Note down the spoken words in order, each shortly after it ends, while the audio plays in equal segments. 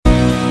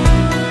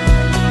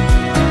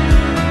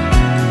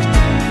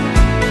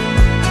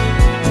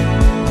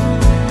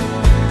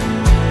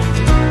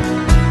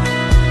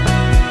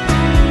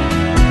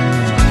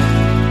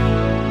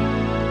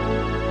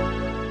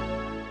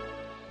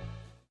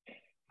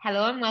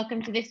Hello and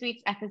welcome to this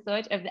week's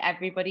episode of the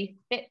Everybody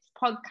Fits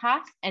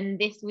podcast. And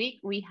this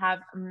week we have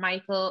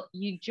Michael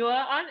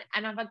Ulloa on.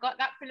 And have I got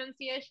that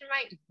pronunciation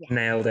right? Yeah.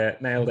 Nailed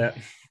it.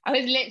 I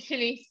was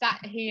literally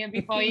sat here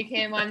before you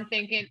came on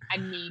thinking, I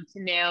need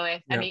to nail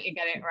it. I need to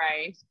get it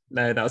right.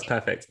 No, that was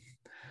perfect.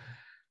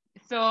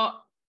 So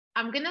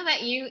I'm going to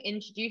let you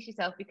introduce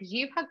yourself because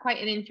you've had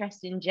quite an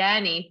interesting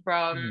journey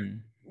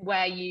from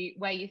where you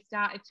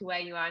started to where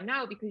you are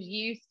now, because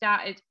you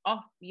started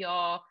off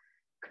your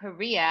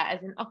career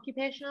as an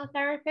occupational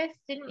therapist,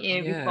 didn't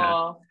you?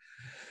 Before?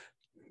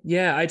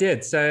 Yeah, I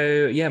did.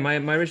 So yeah, my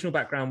original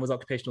background was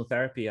occupational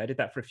therapy. I did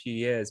that for a few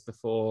years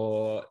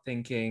before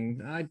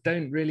thinking, I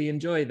don't really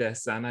enjoy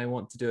this and I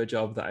want to do a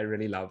job that I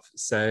really love.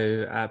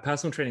 So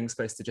personal training was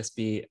supposed to just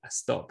be a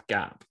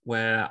stopgap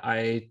where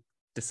I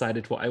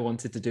decided what I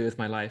wanted to do with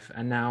my life.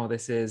 And now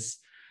this is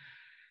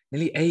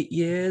nearly 8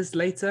 years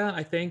later,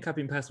 I think I've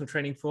been personal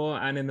training for,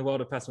 and in the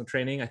world of personal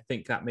training, I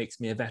think that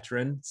makes me a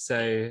veteran.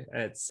 So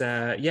it's,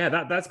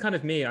 that's kind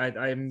of me.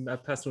 I'm a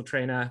personal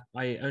trainer.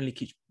 I only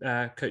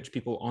coach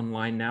people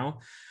online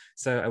now.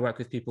 So I work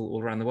with people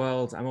all around the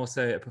world. I'm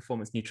also a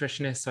performance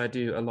nutritionist. So I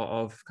do a lot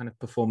of kind of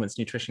performance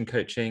nutrition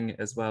coaching,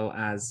 as well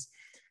as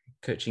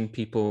coaching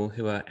people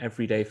who are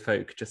everyday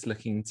folk just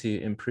looking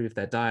to improve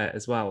their diet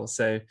as well.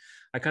 So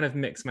I kind of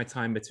mix my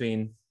time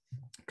between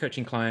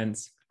coaching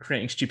clients,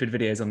 creating stupid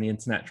videos on the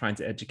internet, trying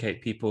to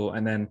educate people,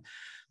 and then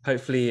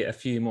hopefully a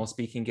few more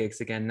speaking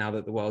gigs again now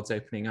that the world's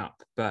opening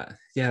up. But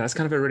yeah, that's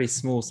kind of a really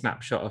small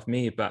snapshot of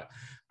me, but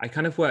I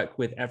kind of work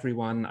with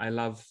everyone. I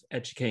love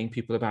educating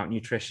people about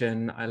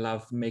nutrition. I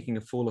love making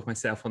a fool of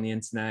myself on the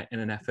internet in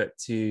an effort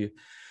to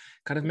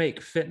kind of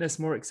make fitness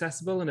more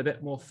accessible and a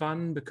bit more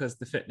fun, because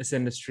the fitness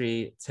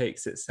industry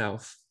takes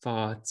itself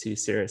far too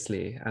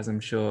seriously, as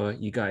I'm sure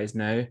you guys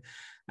know.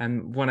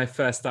 And when I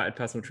first started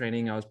personal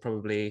training, I was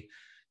probably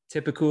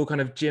typical kind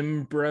of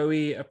gym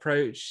bro-y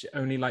approach,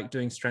 only like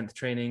doing strength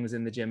training, was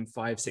in the gym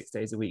 5-6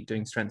 days a week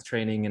doing strength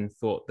training, and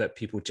thought that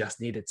people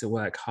just needed to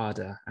work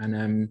harder.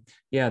 And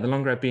the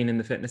longer I've been in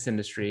the fitness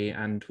industry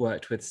and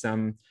worked with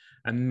some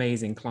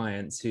amazing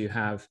clients who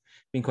have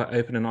been quite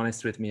open and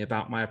honest with me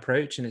about my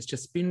approach, and it's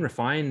just been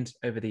refined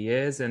over the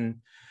years. And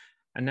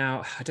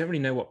now I don't really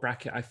know what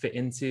bracket I fit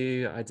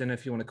into. I don't know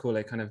if you want to call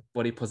it kind of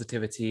body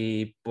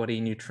positivity, body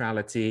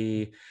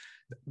neutrality,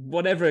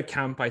 whatever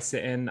camp I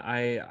sit in.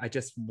 I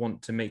just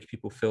want to make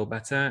people feel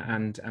better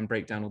and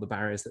break down all the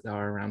barriers that there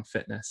are around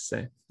fitness.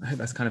 So I hope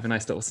that's kind of a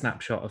nice little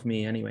snapshot of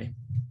me anyway.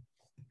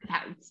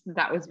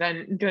 That was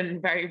done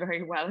very,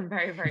 very well and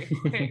very, very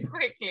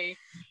quickly.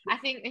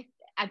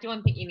 I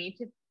don't think you need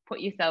to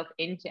put yourself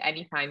into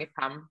any kind of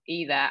camp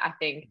either. I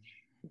think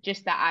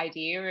just that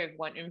idea of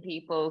wanting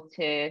people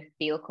to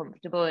feel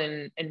comfortable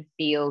and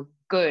feel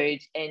good.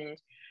 And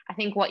I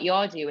think what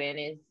you're doing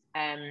is,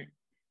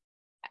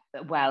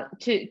 well,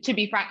 to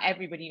be frank,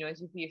 everybody knows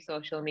you for your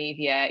social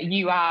media.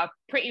 You are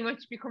pretty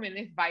much becoming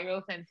this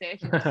viral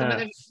sensation.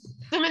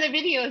 Some of the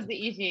videos that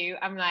you do,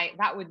 I'm like,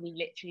 that would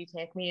literally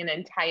take me an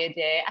entire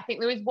day. I think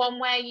there was one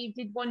where you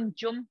did one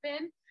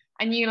jumping,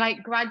 and you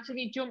like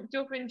gradually jumped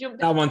up and jumped.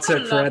 That one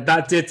took forever.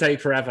 That did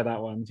take forever.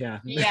 That one, yeah.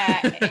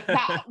 Yeah,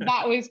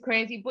 that was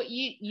crazy. But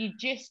you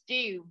just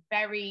do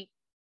very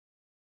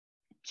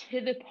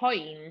to the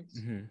point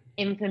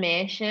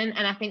information,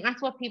 and I think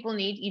that's what people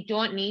need. You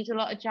don't need a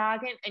lot of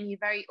jargon, and you're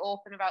very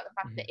open about the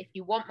fact that if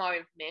you want more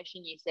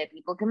information, you say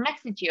people can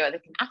message you or they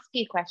can ask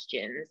you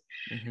questions.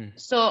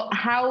 So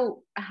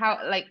how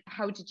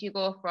did you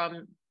go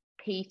from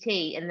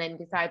PT and then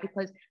decide,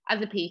 because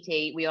as a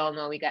PT we all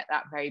know we get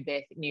that very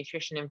basic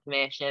nutrition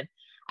information,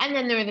 and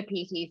then there are the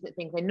PTs that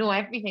think they know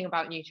everything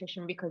about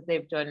nutrition because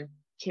they've done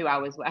 2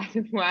 hours worth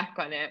of work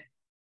on it,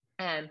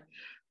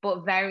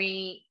 but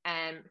very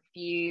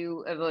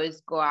few of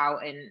us go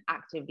out and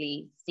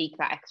actively seek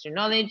that extra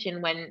knowledge.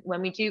 And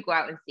when we do go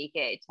out and seek it,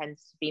 it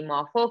tends to be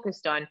more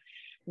focused on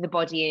the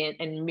body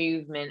and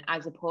movement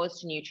as opposed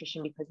to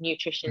nutrition, because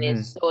nutrition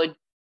is so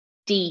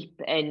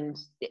deep and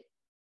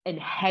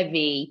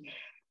heavy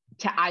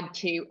to add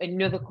to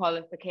another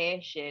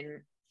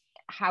qualification.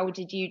 How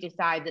did you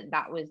decide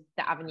that was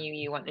the avenue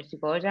you wanted to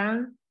go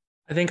down?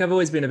 I think I've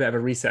always been a bit of a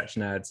research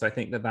nerd, so I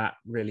think that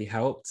really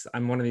helped.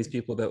 I'm one of these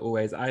people that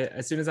always,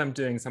 as soon as I'm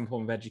doing some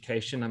form of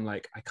education, I'm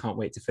like, I can't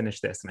wait to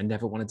finish this, and I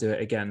never want to do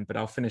it again. But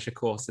I'll finish a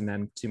course, and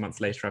then 2 months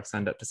later, I've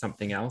signed up to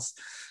something else.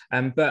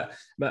 But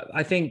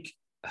I think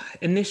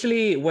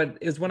initially,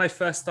 when I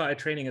first started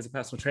training as a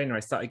personal trainer,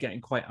 I started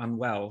getting quite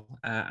unwell,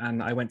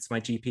 and I went to my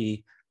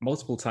GP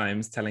multiple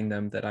times telling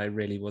them that I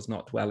really was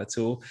not well at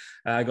all.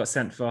 I got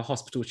sent for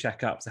hospital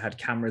checkups. I had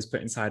cameras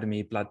put inside of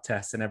me, blood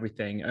tests and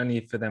everything,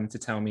 only for them to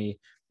tell me,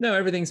 no,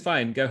 everything's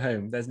fine, go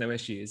home, there's no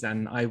issues.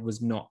 And I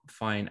was not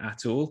fine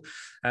at all.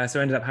 So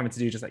I ended up having to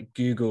do just like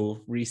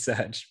Google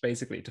research,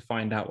 basically, to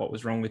find out what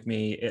was wrong with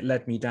me. It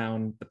led me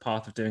down the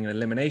path of doing an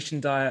elimination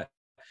diet,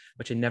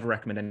 which I never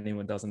recommend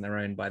anyone does on their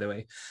own, by the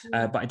way.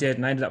 But I did,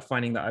 and I ended up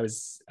finding that I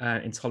was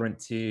intolerant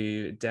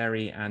to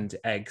dairy and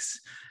eggs.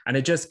 And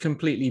it just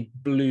completely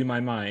blew my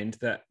mind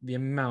that the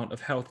amount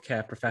of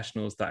healthcare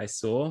professionals that I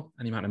saw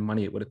and the amount of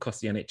money it would have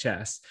cost the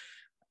NHS,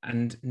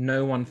 and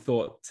no one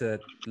thought to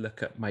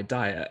look at my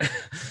diet.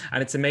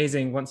 And it's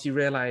amazing once you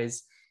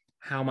realize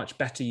how much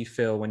better you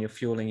feel when you're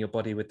fueling your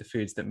body with the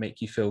foods that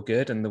make you feel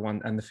good, and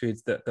the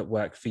foods that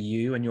work for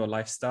you and your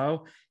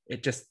lifestyle.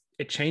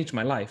 It changed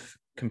my life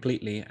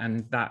completely,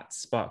 and that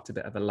sparked a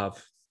bit of a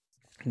love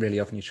really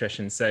of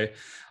nutrition. So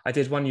I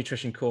did one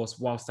nutrition course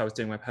whilst I was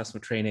doing my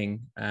personal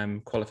training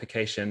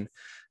qualification,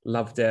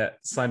 loved it,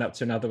 signed up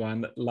to another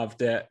one,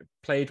 loved it,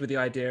 played with the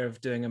idea of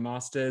doing a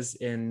master's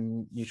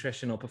in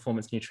nutrition or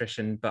performance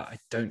nutrition, but I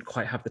don't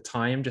quite have the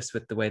time just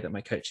with the way that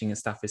my coaching and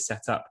stuff is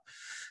set up.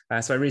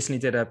 So I recently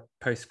did a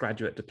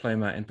postgraduate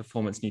diploma in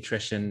performance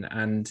nutrition,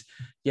 and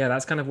yeah,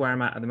 that's kind of where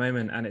I'm at the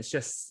moment. And it's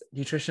just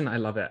nutrition, I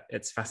love it.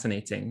 It's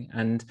fascinating.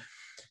 And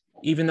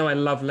even though I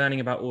love learning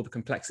about all the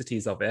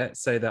complexities of it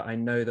so that I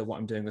know that what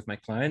I'm doing with my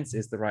clients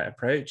is the right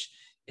approach,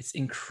 it's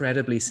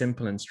incredibly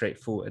simple and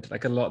straightforward.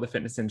 Like a lot of the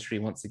fitness industry,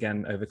 once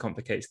again,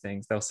 overcomplicates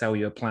things. They'll sell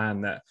you a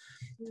plan that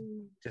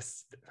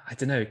just, I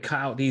don't know, cut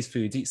out these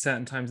foods, eat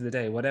certain times of the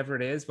day, whatever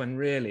it is, when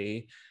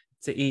really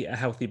to eat a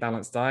healthy,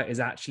 balanced diet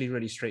is actually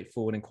really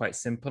straightforward and quite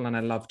simple. And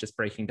I love just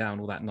breaking down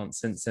all that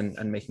nonsense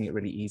and making it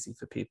really easy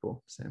for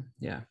people. So,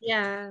 yeah.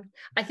 Yeah.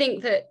 I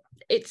think that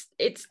it's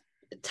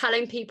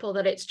telling people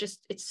that it's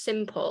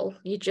simple.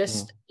 You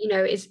just,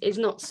 is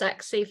not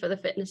sexy for the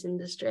fitness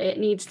industry. There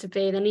needs to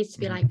be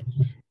like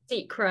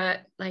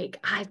secret, like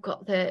I've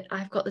got the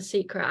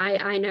secret.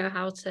 I know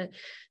how to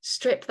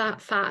strip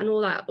that fat and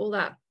all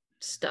that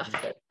stuff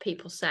that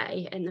people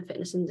say in the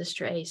fitness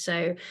industry.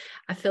 So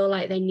I feel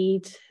like they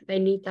need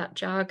that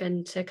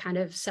jargon to kind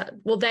of sell.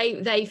 Well,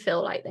 they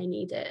feel like they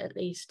need it at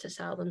least to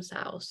sell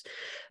themselves.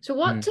 So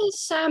what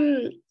does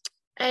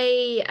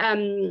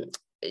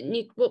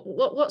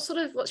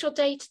what's your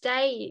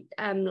day-to-day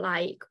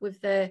like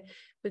with the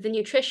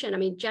nutrition? I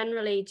mean,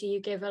 generally, do you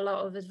give a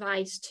lot of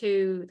advice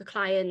to the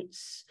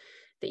clients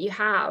that you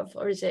have,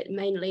 or is it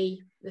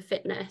mainly the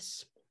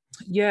fitness?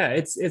 Yeah,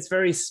 it's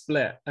very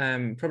split,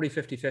 probably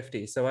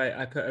 50-50. So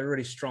I put a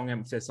really strong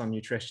emphasis on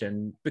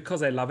nutrition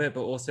because I love it,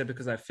 but also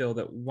because I feel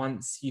that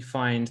once you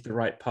find the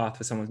right path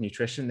for someone's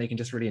nutrition, they can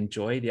just really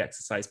enjoy the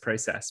exercise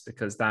process,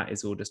 because that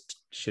is all just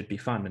should be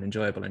fun and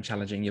enjoyable and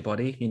challenging your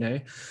body,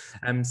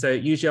 So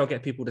usually I'll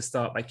get people to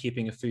start by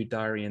keeping a food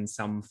diary in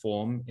some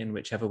form, in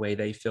whichever way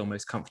they feel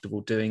most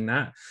comfortable doing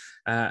that.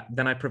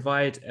 Then I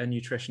provide a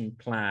nutrition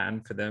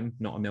plan for them,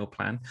 not a meal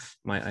plan,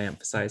 might I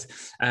emphasize,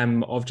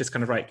 of just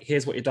kind of like,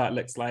 here's what your diet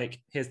looks like,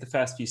 here's the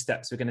first few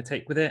steps we're going to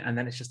take with it, and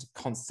then it's just a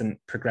constant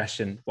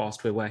progression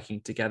whilst we're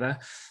working together.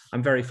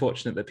 I'm very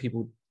fortunate that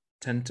people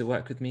tend to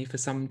work with me for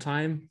some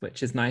time,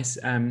 which is nice.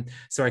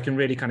 So I can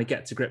really kind of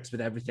get to grips with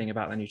everything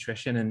about their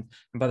nutrition, and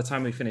by the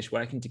time we finish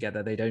working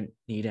together, they don't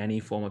need any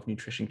form of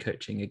nutrition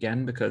coaching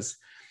again, because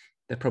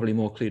they're probably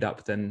more clued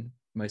up than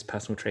most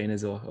personal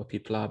trainers or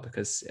people are,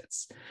 because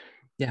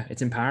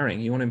it's empowering.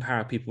 You want to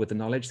empower people with the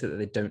knowledge that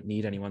they don't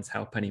need anyone's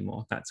help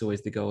anymore. That's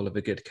always the goal of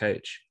a good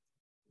coach.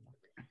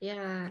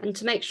 Yeah, and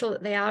to make sure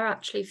that they are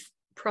actually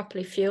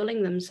properly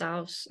fueling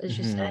themselves, as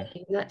you say.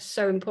 That's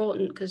so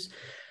important, because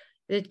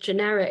the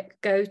generic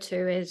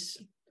go-to is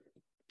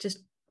just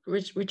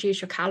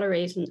reduce your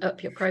calories and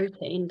up your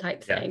protein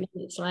type thing.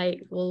 It's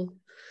like, well,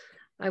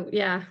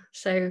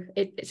 so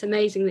it's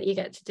amazing that you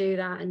get to do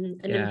that,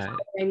 and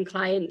empowering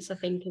clients, I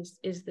think,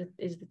 is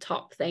the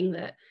top thing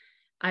that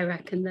I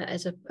reckon that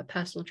as a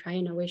personal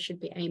trainer we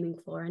should be aiming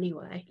for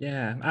anyway.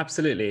 Yeah,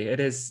 absolutely. It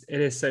is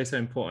so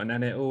important,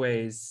 and it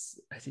always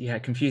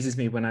confuses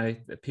me when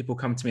people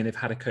come to me and they've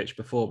had a coach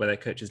before, but their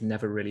coach has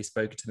never really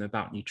spoken to them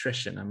about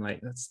nutrition. I'm like,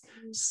 that's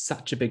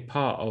such a big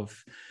part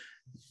of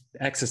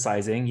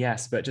exercising,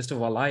 yes, but just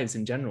of our lives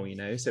in general,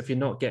 so if you're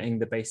not getting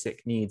the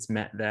basic needs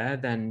met there,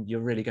 then you're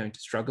really going to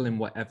struggle in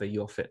whatever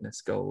your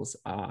fitness goals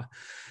are.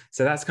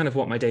 So that's kind of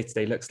what my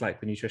day-to-day looks like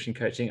with nutrition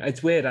coaching.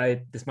 It's weird,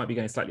 this might be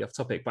going slightly off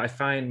topic, but I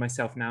find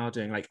myself now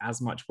doing like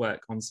as much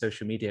work on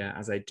social media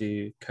as I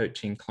do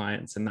coaching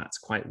clients, and that's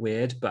quite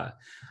weird, but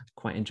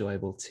quite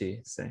enjoyable too.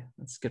 So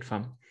that's good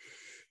fun.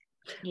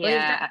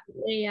 Yeah,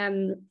 well,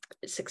 definitely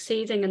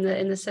succeeding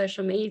in the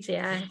social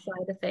media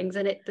side of things,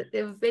 and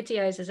the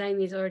videos, as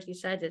Amy's already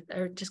said,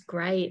 are just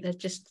great. They're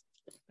just,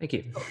 thank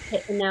you,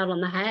 hit the nail on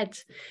the head,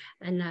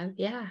 and it's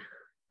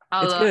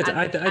good.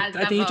 I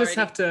think you just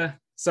have to.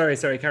 Sorry,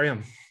 carry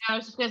on. I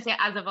was just going to say,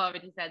 as I've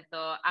already said,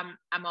 though,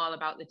 I'm all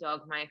about the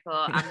dog,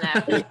 Michael. I'm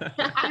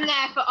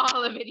there for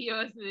all the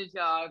videos of the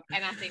dog,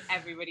 and I think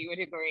everybody would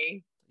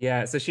agree.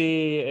 Yeah, so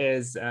she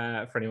is,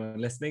 for anyone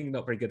listening,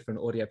 not very good for an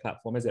audio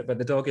platform, is it? But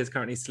the dog is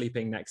currently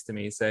sleeping next to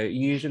me. So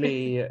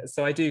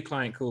I do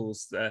client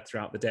calls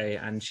throughout the day,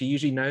 and she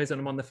usually knows when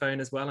I'm on the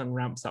phone as well, and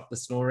ramps up the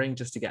snoring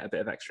just to get a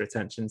bit of extra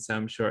attention. So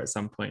I'm sure at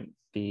some point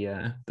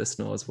the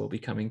snores will be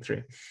coming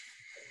through.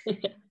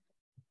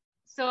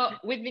 So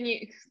with the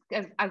new,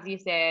 as you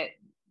say,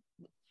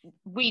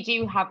 we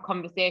do have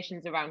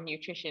conversations around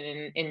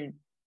nutrition in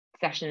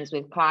sessions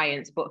with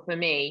clients, but for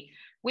me,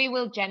 we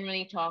will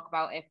generally talk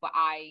about it, but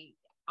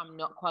I'm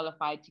not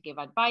qualified to give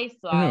advice,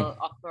 so I'll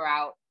offer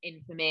out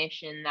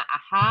information that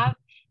I have,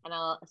 and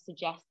I'll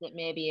suggest that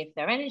maybe if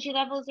their energy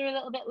levels are a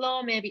little bit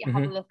low, maybe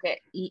have a look at,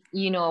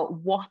 you know,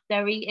 what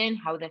they're eating,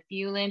 how they're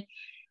fueling.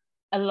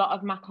 A lot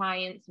of my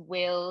clients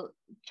will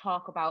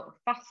talk about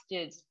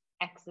fasted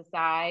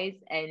exercise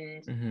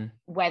and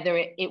whether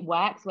it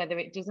works, whether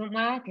it doesn't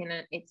work.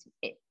 And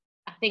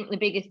I think the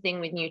biggest thing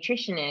with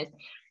nutrition is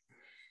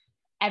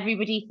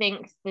everybody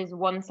thinks there's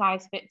one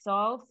size fits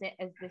all. So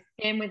it's the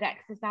same with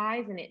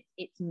exercise, and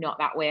it's not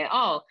that way at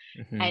all.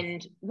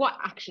 And what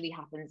actually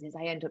happens is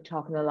I end up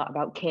talking a lot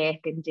about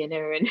cake and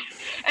dinner and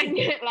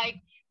like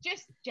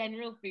just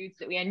general foods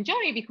that we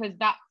enjoy, because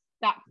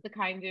that's the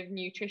kind of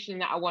nutrition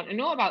that I want to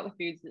know about,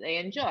 the foods that they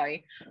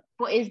enjoy.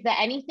 But is there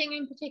anything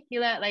in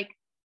particular, like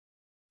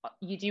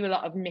you do a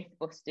lot of myth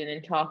busting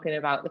and talking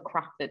about the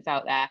crap that's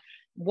out there?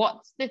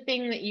 What's the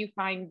thing that you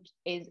find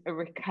is a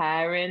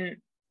recurrent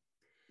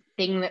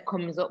thing that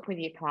comes up with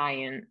your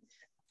clients?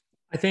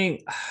 I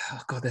think, oh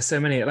God, there's so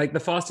many. Like the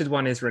fasted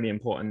one is really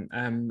important.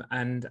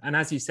 And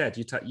as you said,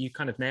 you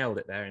kind of nailed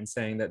it there in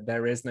saying that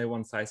there is no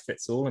one size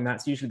fits all. And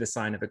that's usually the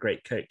sign of a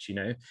great coach. You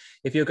know,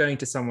 if you're going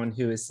to someone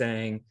who is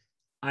saying,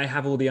 I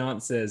have all the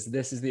answers,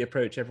 this is the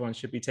approach everyone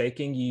should be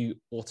taking, you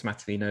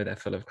automatically know they're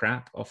full of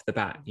crap off the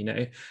bat, you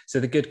know?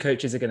 So the good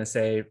coaches are going to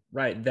say,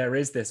 right, there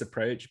is this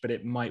approach, but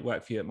it might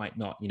work for you, it might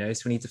not, you know?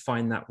 So we need to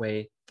find that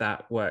way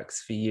that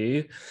works for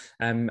you.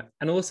 And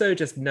also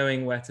just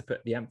knowing where to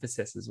put the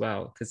emphasis as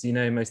well, because, you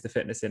know, most of the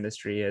fitness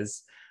industry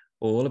is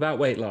all about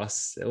weight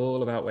loss.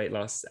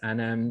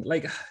 And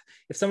like,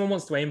 if someone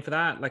wants to aim for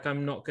that, like,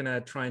 I'm not going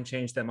to try and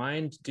change their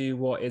mind. Do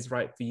what is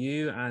right for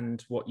you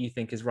and what you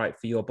think is right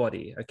for your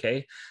body.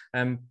 Okay.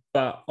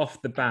 But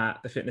off the bat,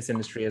 the fitness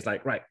industry is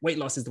like, right, weight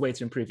loss is the way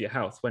to improve your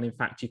health, when in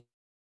fact you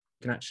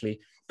can actually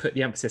put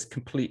the emphasis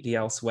completely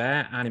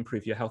elsewhere and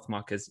improve your health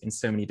markers in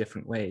so many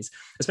different ways,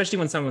 especially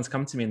when someone's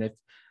come to me and they've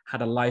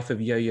had a life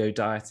of yo-yo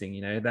dieting.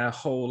 You know, their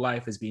whole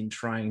life has been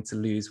trying to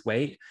lose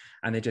weight,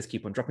 and they just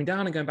keep on dropping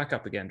down and going back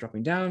up again,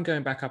 dropping down,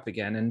 going back up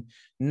again. And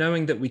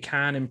knowing that we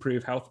can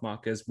improve health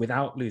markers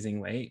without losing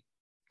weight,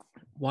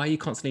 why are you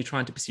constantly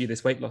trying to pursue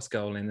this weight loss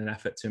goal in an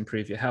effort to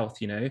improve your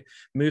health? You know,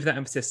 move that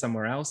emphasis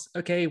somewhere else.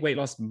 Okay, weight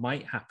loss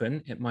might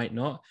happen, it might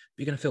not, but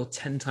you're going to feel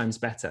 10 times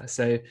better.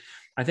 So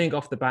I think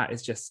off the bat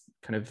is just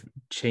kind of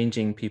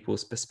changing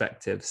people's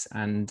perspectives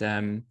and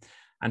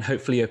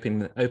hopefully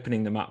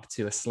opening them up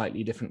to a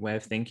slightly different way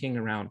of thinking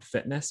around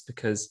fitness.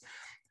 Because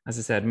as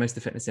I said, most of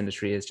the fitness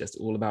industry is just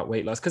all about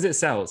weight loss because it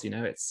sells, you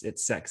know,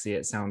 it's sexy,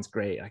 it sounds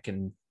great. I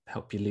can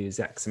help you lose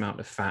X amount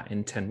of fat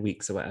in 10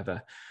 weeks or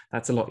whatever.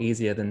 That's a lot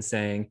easier than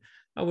saying,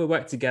 oh, we'll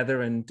work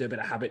together and do a bit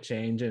of habit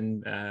change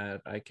and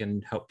I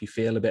can help you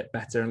feel a bit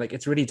better. And like,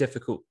 it's really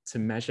difficult to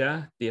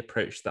measure the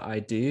approach that I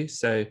do.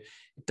 So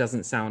it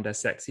doesn't sound as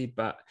sexy,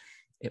 but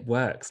it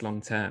works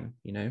long term,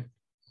 you know?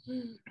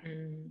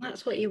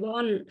 That's what you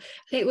want.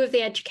 I think with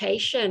the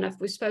education,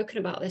 we've spoken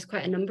about this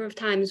quite a number of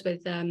times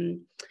with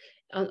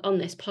on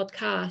this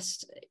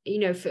podcast. You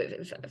know,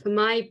 for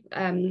my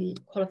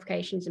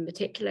qualifications in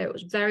particular, it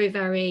was very,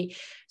 very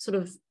sort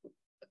of,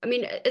 I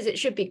mean, as it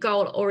should be,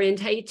 goal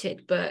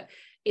orientated, but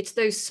it's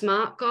those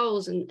SMART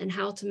goals and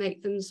how to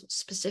make them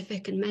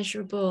specific and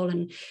measurable,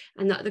 and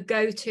that the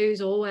go-to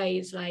is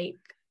always like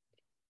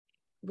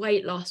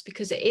weight loss,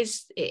 because it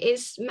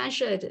is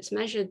measured. It's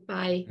measured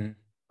by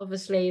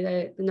obviously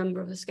the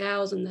number of the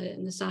scales and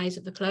the size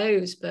of the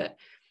clothes, but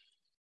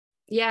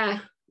yeah,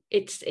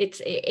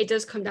 it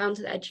does come down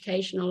to the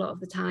education a lot of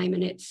the time.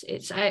 And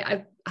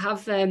I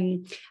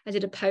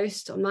did a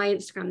post on my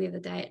Instagram the other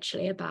day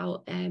actually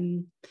about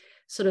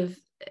sort of,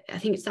 I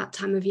think it's that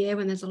time of year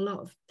when there's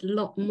a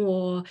lot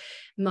more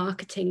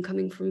marketing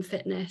coming from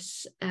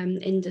fitness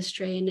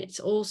industry, and it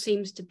all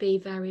seems to be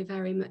very,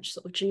 very much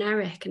sort of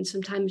generic. And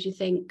sometimes you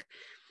think,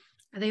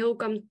 are they all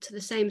gone to the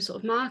same sort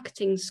of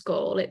marketing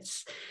school?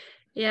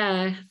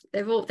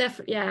 They've all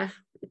definitely,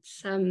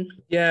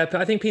 yeah, but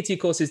I think PT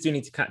courses do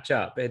need to catch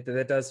up.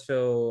 There does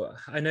feel,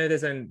 I know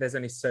there's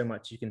only so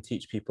much you can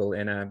teach people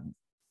in a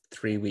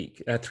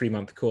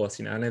 3-month course.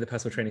 You know, I know the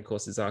personal training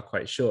courses are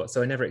quite short,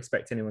 so I never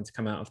expect anyone to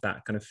come out of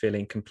that kind of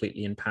feeling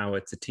completely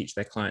empowered to teach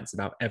their clients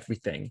about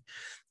everything,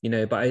 you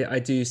know. But I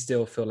do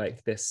still feel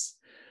like the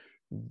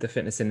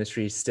fitness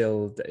industry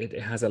still, it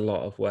has a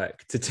lot of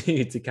work to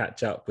do to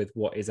catch up with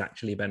what is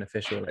actually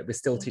beneficial. Like, we're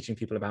still teaching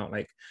people about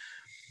like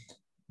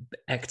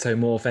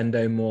ectomorph,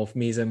 endomorph,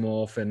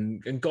 mesomorph,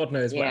 and God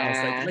knows what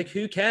else. Like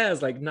who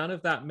cares? Like, none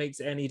of that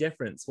makes any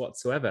difference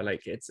whatsoever.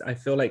 Like, I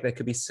feel like there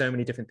could be so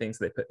many different things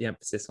that they put the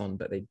emphasis on,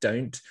 but they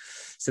don't.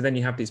 So then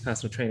you have these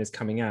personal trainers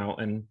coming out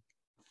and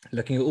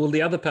looking at all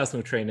the other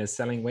personal trainers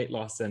selling weight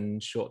loss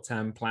and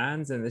short-term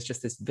plans, and it's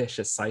just this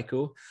vicious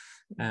cycle.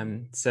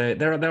 So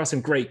there are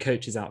some great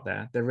coaches out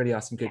there. There really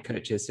are some good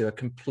coaches who are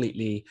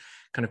completely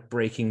kind of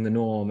breaking the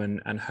norm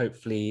and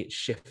hopefully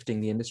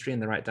shifting the industry in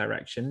the right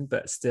direction.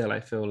 But still,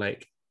 I feel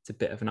like it's a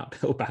bit of an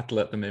uphill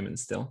battle at the moment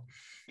still.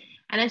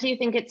 And I do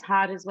think it's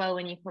hard as well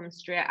when you come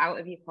straight out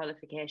of your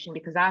qualification,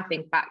 because I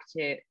think back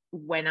to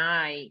when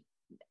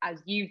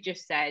as you've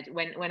just said,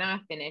 when I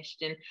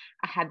finished and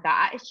I had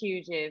that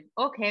attitude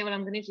of, okay, well,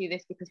 I'm going to do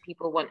this because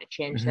people want to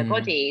change their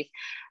bodies.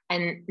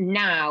 And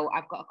now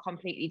I've got a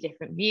completely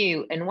different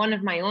view. And one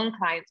of my own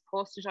clients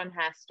posted on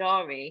her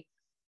story,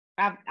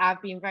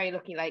 I've been very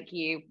lucky, like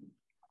you,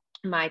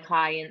 my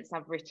clients,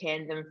 I've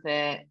retained them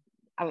for,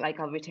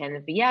 I'll retain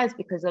them for years,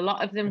 because a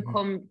lot of them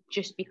come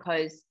just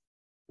because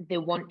they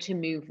want to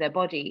move their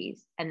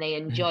bodies and they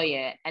enjoy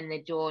it, and they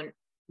don't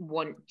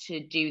want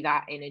to do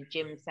that in a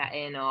gym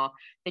setting, or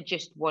they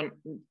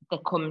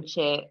come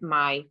to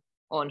my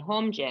own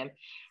home gym.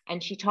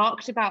 And she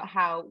talked about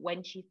how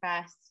when she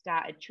first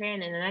started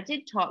training, and I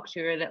did talk to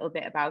her a little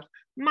bit about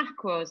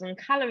macros and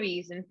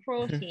calories and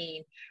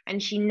protein,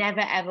 and she never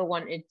ever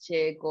wanted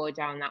to go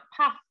down that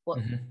path. But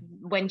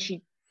when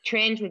she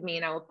trained with me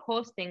and I would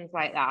post things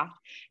like that,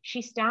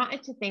 she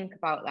started to think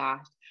about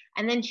that.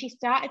 And then she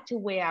started to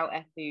weigh out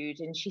her food,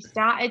 and she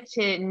started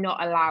to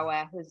not allow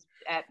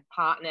her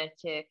partner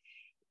to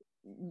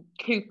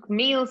cook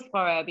meals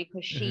for her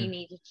because she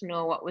needed to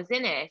know what was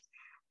in it.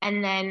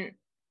 And then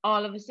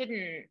all of a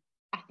sudden,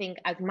 I think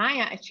as my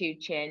attitude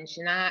changed,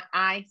 and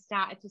I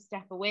started to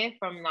step away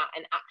from that,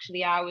 and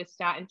actually I was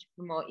starting to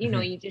promote,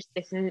 you just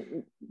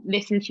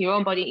listen to your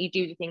own body, you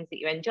do the things that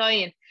you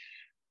enjoy.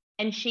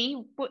 And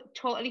she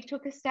totally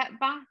took a step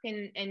back,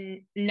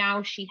 and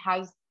now she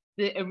has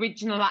the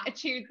original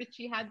attitude that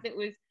she had that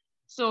was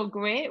so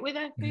great with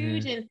her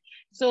food. And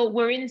so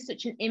we're in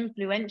such an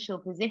influential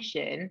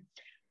position,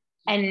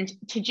 and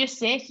to just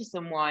say to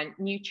someone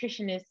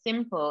nutrition is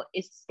simple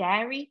is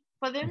scary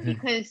for them,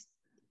 because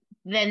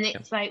then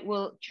it's like,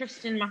 well,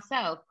 trust in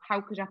myself,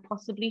 how could I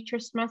possibly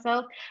trust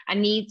myself? I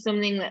need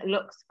something that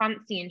looks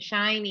fancy and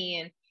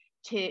shiny, and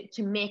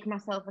to make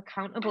myself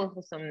accountable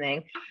for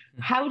something.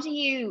 How do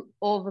you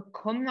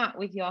overcome that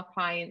with your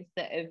clients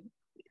that have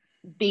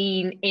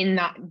been in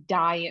that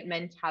diet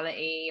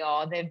mentality,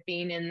 or they've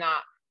been in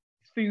that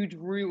food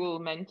rule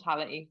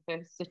mentality for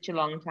such a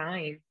long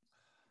time?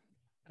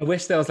 I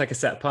wish there was like a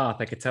set path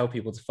I could tell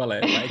people to follow,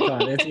 but I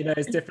can't.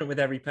 It's different with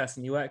every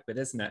person you work with,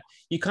 isn't it?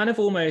 You kind of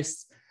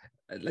almost,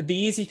 the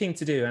easy thing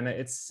to do, and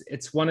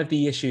it's one of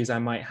the issues I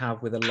might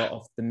have with a lot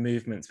of the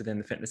movements within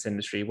the fitness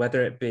industry,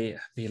 whether it be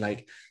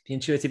like the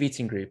intuitive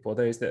eating group or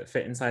those that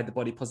fit inside the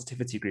body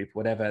positivity group,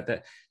 whatever,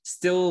 that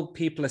still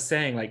people are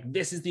saying like,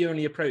 this is the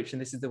only approach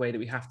and this is the way that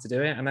we have to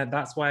do it. And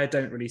that's why I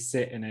don't really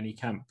sit in any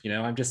camp.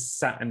 I'm just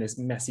sat in this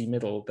messy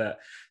middle that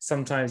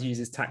sometimes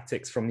uses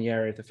tactics from the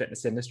area of the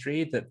fitness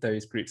industry that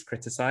those groups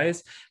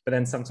criticize, but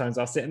then sometimes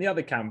I'll sit in the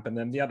other camp and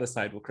then the other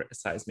side will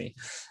criticize me.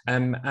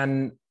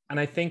 And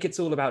I think it's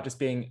all about just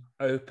being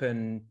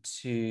open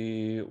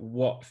to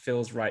what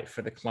feels right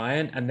for the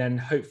client, and then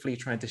hopefully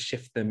trying to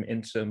shift them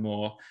into a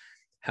more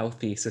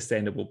healthy,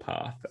 sustainable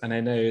path. And I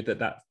know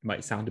that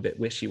might sound a bit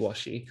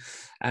wishy-washy,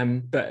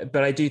 but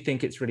I do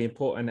think it's really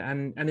important.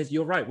 And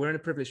you're right, we're in a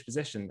privileged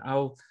position.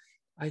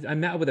 I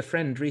met up with a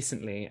friend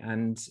recently,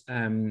 and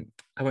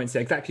I won't say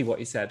exactly what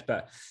he said,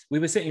 but we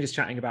were sitting just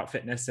chatting about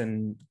fitness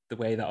and the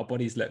way that our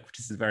bodies look, which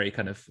is a very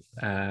kind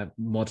of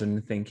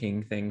modern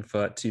thinking thing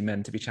for two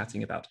men to be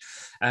chatting about.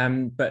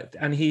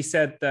 And he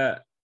said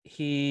that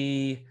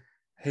his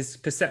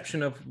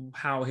perception of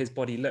how his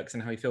body looks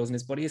and how he feels in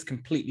his body has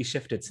completely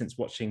shifted since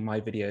watching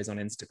my videos on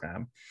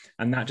Instagram.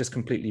 And that just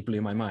completely blew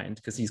my mind,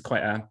 because he's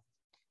quite a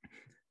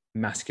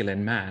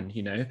masculine man,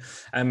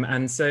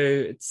 and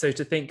so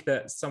to think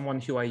that someone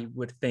who I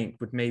would think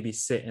would maybe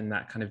sit in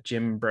that kind of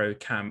gym bro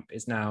camp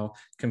is now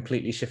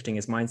completely shifting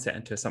his mindset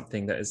into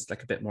something that is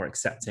like a bit more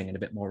accepting and a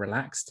bit more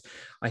relaxed,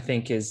 I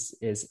think is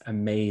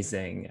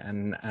amazing.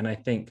 And I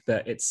think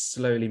that it's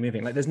slowly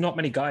moving. Like, there's not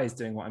many guys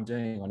doing what I'm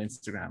doing on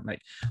Instagram.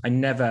 Like, I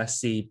never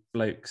see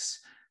blokes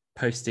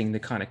posting the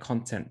kind of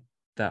content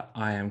that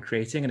I am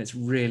creating, and it's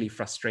really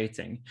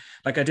frustrating.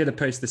 Like, I did a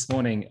post this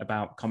morning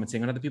about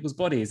commenting on other people's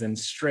bodies, and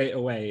straight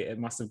away it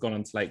must have gone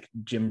onto like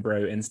Gym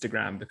Bro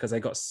Instagram, because I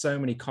got so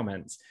many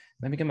comments.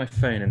 Let me get my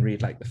phone and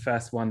read like the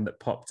first one that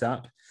popped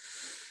up.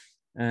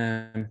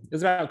 It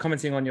was about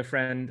commenting on your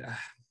friend,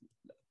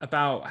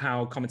 about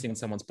how commenting on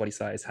someone's body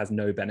size has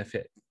no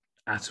benefit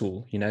at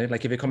all.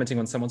 Like, if you're commenting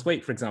on someone's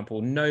weight, for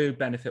example, no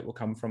benefit will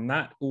come from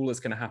that. All that's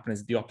going to happen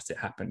is the opposite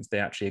happens. They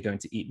actually are going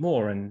to eat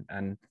more,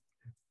 and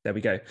there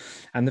we go.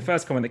 And the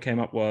first comment that came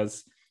up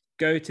was,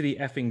 go to the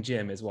effing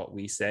gym is what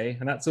we say.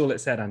 And that's all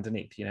it said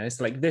underneath,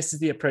 So like, this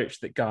is the approach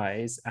that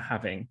guys are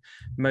having.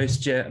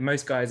 Most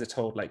guys are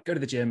told, like, go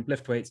to the gym,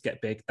 lift weights, get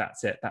big.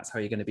 That's it. That's how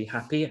you're going to be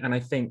happy. And I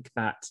think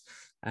that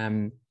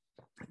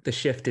the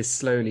shift is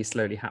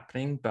slowly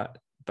happening, but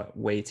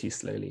way too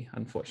slowly,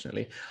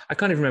 unfortunately. I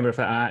can't even remember if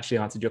I actually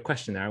answered your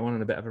question there. I went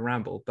on a bit of a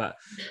ramble, but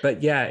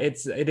yeah,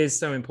 it is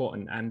so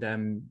important.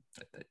 And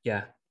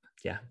yeah,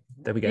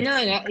 there we go. No,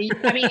 I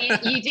mean,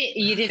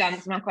 you did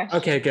answer my question.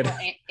 Okay, good.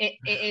 It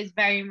is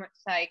very much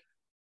like,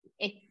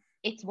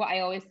 it's what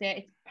I always say,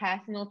 it's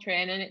personal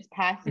training, it's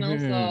personal.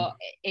 So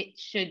it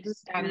should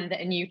stand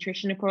that a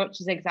nutrition approach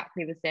is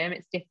exactly the same.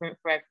 It's different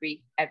for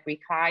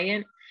every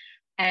client.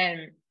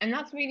 And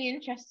that's really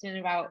interesting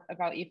about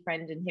your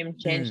friend and him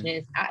changing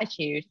his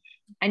attitude.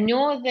 I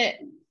know that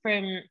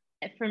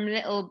from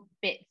little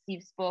bits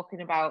you've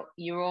spoken about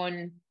your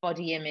own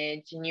body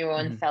image and your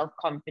own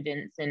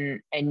self-confidence,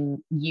 and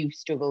you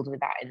struggled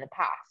with that in the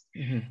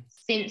past.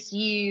 Since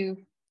you've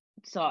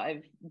sort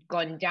of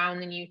gone down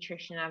the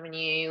nutrition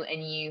avenue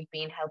and you've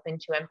been helping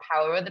to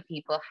empower other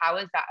people, how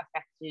has that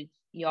affected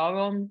your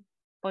own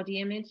body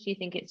image? Do you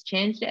think it's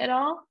changed it at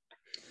all?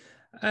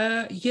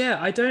 Yeah,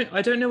 I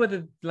don't know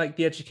whether like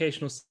the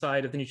educational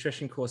side of the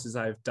nutrition courses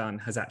I've done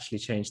has actually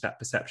changed that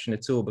perception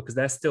at all, because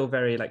they're still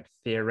very like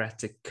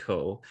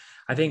theoretical.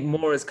 I think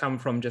more has come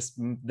from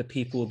just the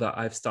people that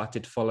I've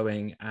started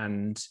following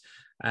and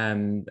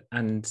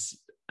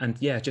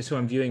yeah, just who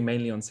I'm viewing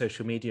mainly on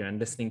social media and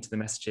listening to the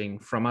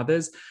messaging from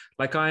others.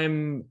 Like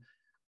I'm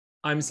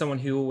someone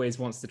who always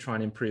wants to try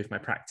and improve my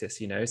practice,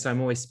 you know. So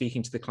I'm always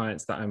speaking to the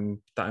clients that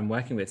I'm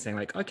working with, saying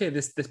like, okay,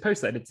 this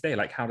post that I did today,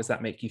 like, how does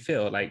that make you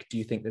feel? Like, do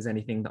you think there's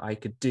anything that I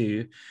could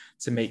do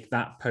to make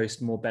that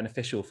post more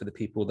beneficial for the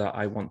people that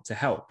I want to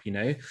help? You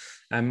know,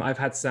 I've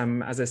had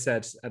some, as I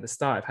said at the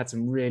start, I've had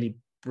some really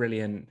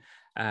brilliant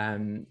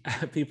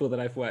people that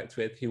I've worked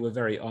with who were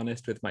very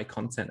honest with my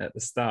content at the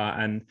start,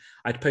 and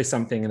I'd post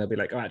something and they'll be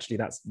like, oh, actually,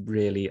 that's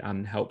really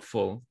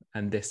unhelpful,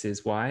 and this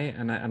is why.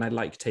 And I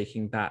like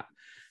taking that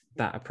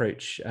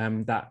approach,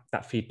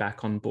 that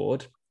feedback on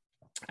board.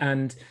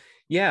 And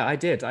yeah, I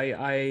did.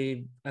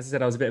 I as I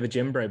said, I was a bit of a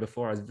gym bro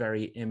before. I was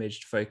very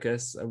image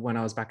focused. When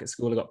I was back at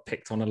school, I got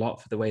picked on a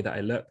lot for the way that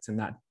I looked, and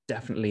that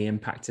definitely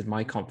impacted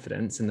my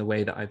confidence in the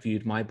way that I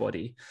viewed my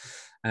body.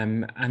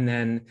 And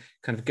then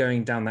kind of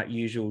going down that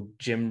usual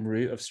gym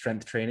route of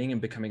strength training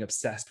and becoming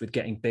obsessed with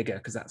getting bigger,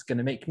 because that's going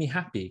to make me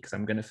happy, because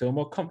I'm going to feel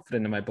more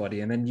confident in my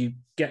body. And then you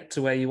get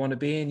to where you want to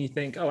be and you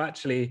think, oh,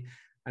 actually,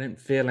 I don't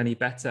feel any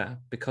better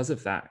because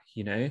of that,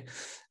 you know?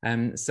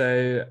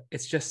 So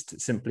it's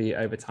just simply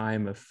over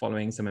time of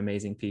following some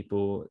amazing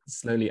people,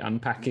 slowly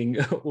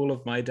unpacking all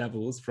of my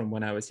devils from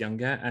when I was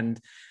younger, and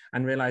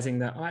realizing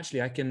that, oh,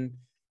 actually, I can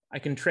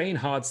train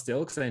hard still,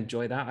 because I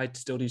enjoy that. I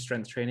still do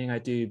strength training. I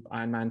do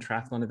Ironman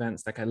triathlon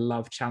events. Like, I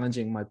love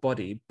challenging my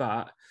body,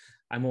 but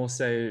I'm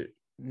also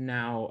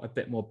now a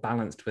bit more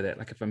balanced with it.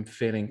 Like, if I'm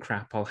feeling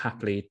crap, I'll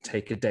happily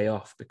take a day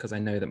off because I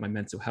know that my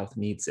mental health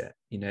needs it,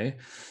 you know?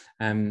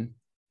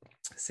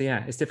 So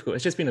yeah, it's difficult.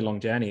 It's just been a long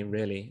journey,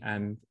 really,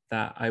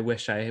 that I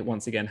wish I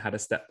once again had a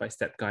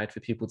step-by-step guide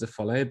for people to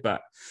follow,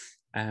 but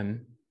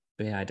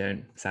yeah, I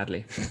don't,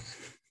 sadly.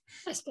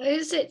 I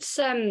suppose it's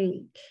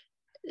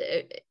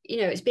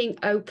it's being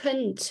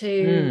open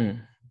to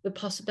the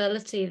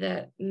possibility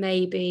that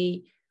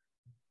maybe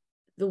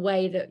the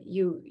way that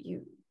you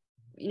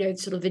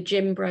sort of the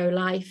gym bro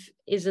life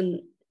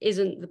isn't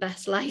the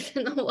best life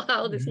in the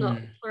world. It's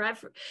not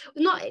forever.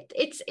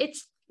 It's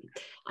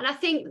and I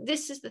think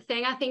this is the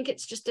thing. I think it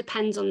just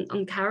depends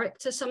on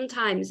character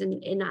sometimes,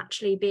 in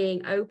actually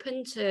being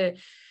open to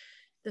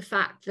the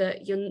fact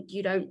that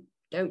you don't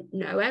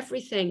know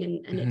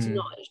everything, and it's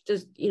not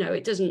just,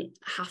 it doesn't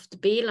have to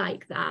be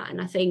like that. And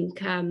I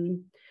think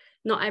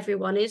not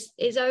everyone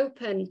is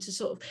open to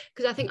sort of,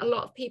 because I think a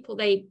lot of people,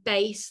 they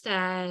base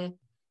their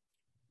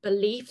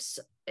beliefs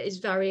is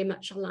very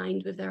much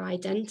aligned with their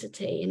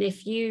identity, and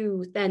if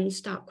you then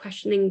start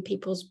questioning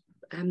people's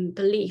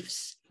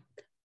beliefs,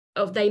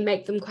 or they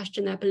make them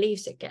question their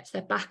beliefs, it gets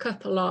their back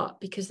up a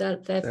lot, because they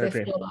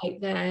feel like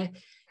their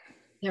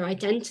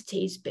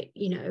identities, but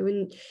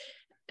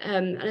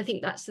and I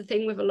think that's the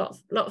thing with a lot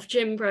of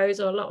gym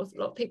bros, or a lot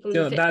of people.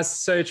 That's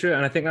so true,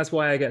 and I think that's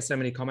why I get so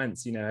many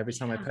comments. Every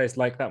time I post,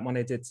 like that one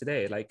I did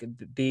today. Like,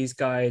 these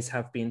guys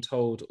have been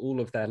told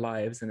all of their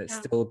lives, and it's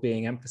still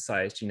being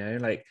emphasized.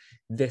 Like,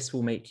 this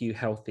will make you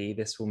healthy,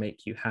 this will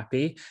make you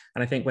happy.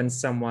 And I think when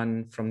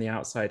someone from the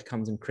outside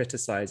comes and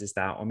criticizes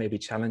that, or maybe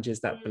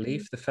challenges that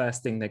belief, the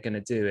first thing they're going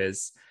to do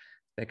is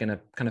they're going to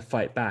kind of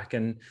fight back.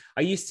 And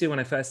I used to, when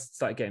I first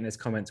started getting those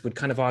comments, would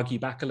kind of argue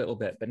back a little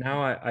bit. But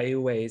now I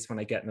always, when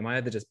I get them, I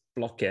either just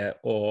block it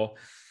or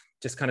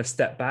just kind of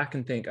step back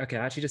and think, okay,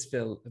 I actually just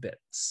feel a bit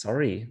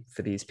sorry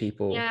for these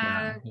people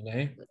now,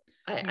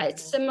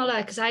 It's similar,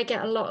 because I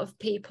get a lot of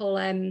people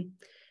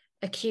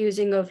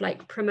accusing of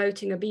like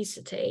promoting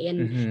obesity,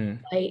 and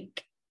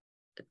like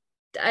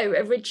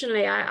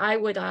originally I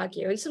would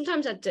argue, and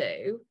sometimes I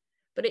do,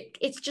 but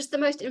it's just the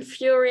most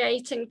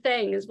infuriating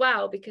thing as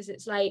well, because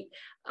it's like,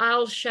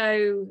 I'll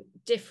show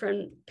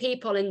different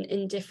people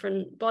in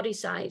different body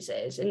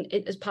sizes, and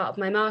as part of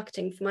my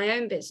marketing for my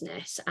own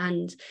business.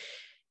 And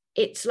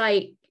it's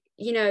like,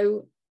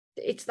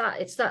 it's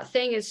that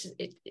thing is,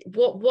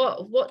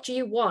 what do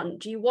you want?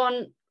 Do you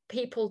want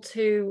people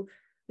to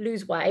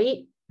lose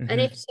weight? And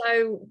if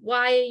so,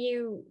 why are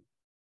you,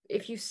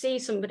 if you see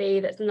somebody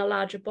that's in a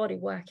larger body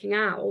working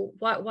out,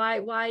 why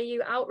are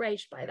you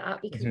outraged by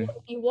that? Because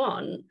what do you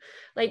want?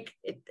 Like,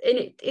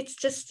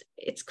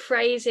 it's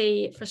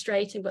crazy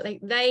frustrating, but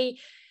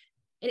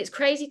and it's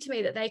crazy to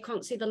me that they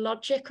can't see the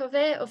logic of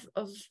it,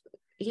 of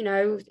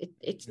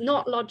it's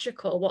not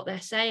logical what they're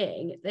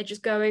saying. They're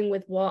just going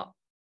with what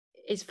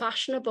is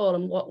fashionable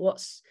and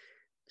what's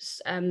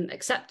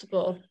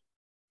acceptable.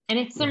 And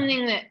it's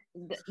something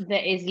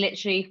that is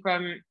literally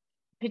from,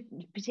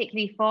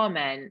 particularly for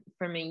men,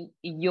 from a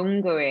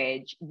younger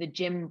age, the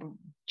gym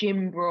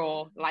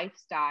bro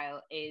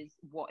lifestyle is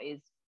what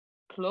is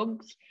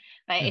plugged.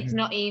 Like, it's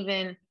not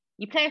even,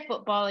 you play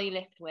football or you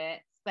lift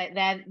weights, like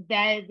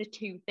they're the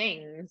two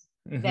things.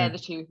 They're the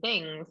two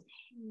things.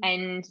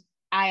 And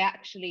I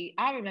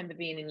remember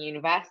being in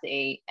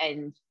university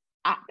and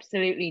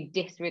absolutely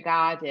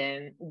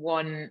disregarding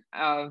one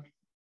of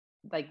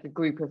like the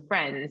group of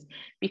friends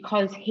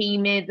because he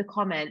made the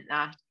comment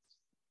that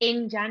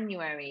in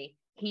January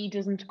he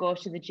doesn't go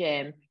to the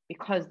gym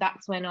because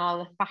that's when all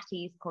the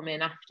fatties come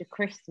in after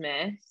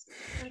Christmas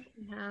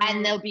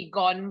and they'll be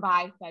gone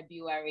by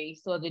February,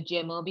 so the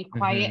gym will be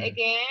quiet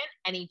again,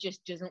 and he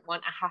just doesn't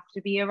want to have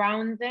to be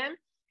around them.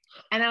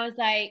 And I was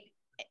like,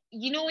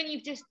 you know, when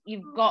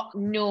you've got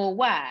no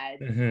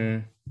words.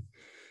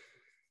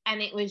 And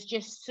it was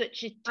just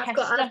such a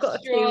testosterone. I've got a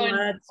few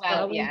words.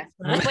 Well, yeah.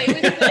 But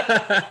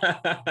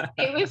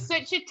it was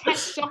such a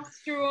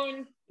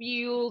testosterone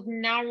fueled,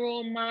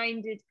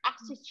 narrow-minded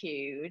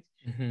attitude.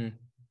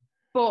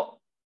 But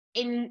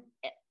in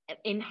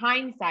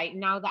hindsight,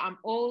 now that I'm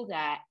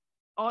older,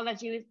 all I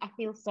do is I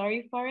feel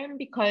sorry for him,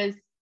 because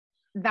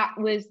that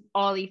was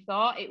all he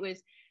thought. It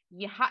was,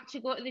 you had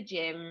to go to the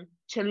gym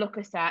to look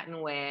a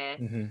certain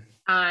way.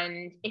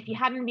 And if you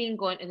hadn't been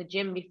going to the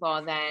gym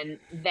before then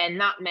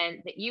that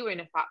meant that you were in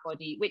a fat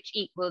body, which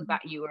equaled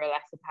that you were a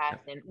lesser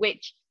person,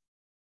 which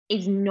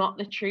is not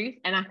the truth.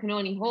 And I can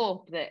only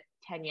hope that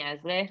 10 years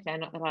later,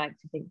 not that I like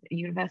to think that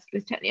university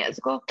was 10 years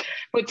ago,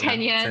 but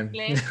 10 years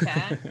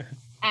later,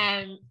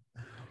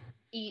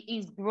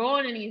 he's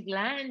grown and he's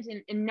learned,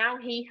 and now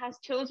he has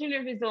children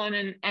of his own,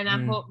 and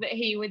I hope that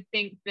he would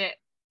think that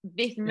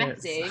this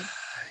message,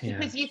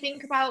 because you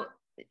think about,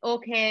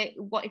 okay,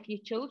 what if your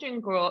children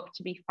grow up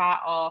to be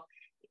fat, or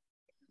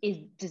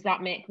does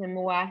that make them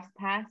a worse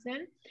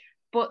person?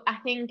 But I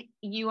think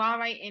you are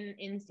right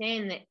in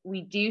saying that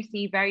we do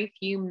see very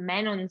few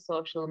men on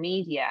social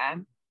media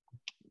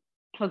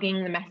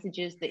plugging the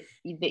messages that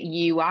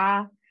you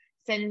are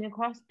sending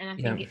across. And I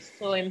think it's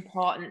so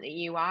important that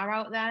you are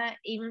out there,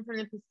 even from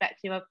the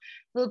perspective of,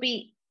 there'll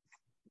be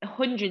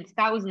hundreds,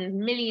 thousands,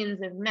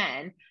 millions of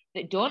men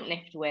that don't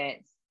lift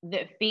weights,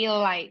 that feel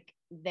like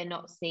they're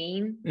not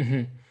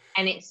seen.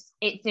 And it's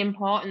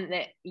important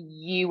that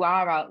you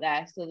are out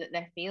there so that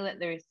they feel that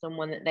there is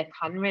someone that they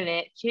can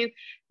relate to,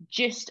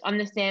 just on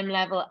the same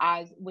level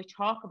as we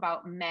talk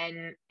about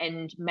men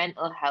and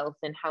mental health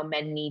and how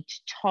men need to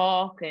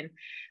talk. And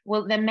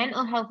well, their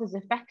mental health is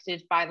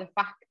affected by the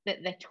fact that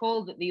they're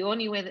told that the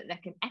only way that they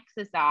can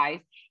exercise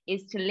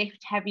is to lift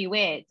heavy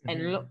weights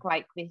and look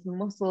like this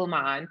muscle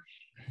man.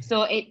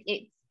 So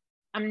it's,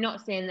 I'm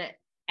not saying that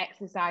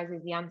exercise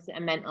is the answer to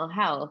mental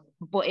health,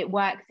 but it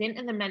works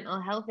into the mental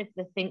health if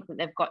they think that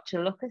they've got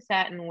to look a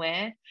certain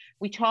way.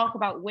 We talk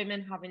about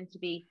women having to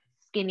be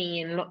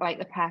skinny and look like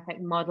the perfect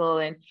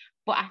model,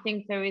 but I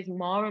think there is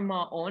more and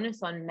more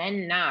onus on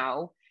men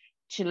now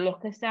to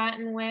look a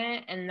certain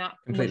way, and that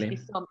must be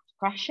so much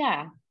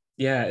pressure.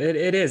 Yeah,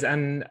 it is.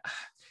 And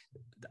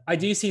I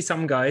do see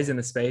some guys in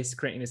the space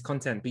creating this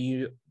content, but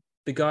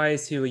the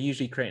guys who are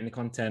usually creating the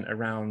content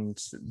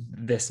around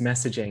this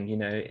messaging, you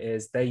know,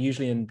 is they're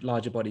usually in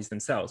larger bodies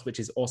themselves, which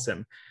is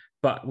awesome.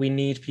 But we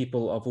need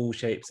people of all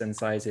shapes and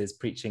sizes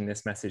preaching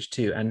this message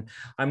too. And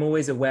I'm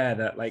always aware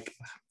that like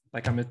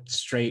I'm a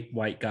straight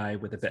white guy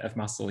with a bit of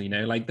muscle, you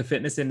know, like the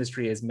fitness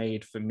industry is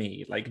made for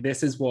me. Like,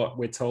 this is what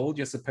we're told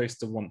you're supposed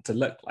to want to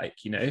look like,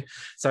 you know?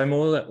 So I'm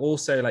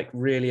also like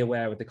really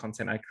aware with the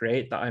content I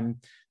create that I'm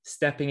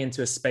stepping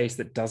into a space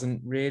that doesn't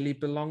really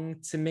belong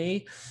to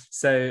me.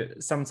 So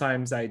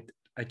sometimes I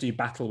do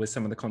battle with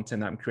some of the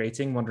content that I'm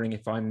creating, wondering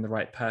if I'm the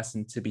right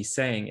person to be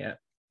saying it.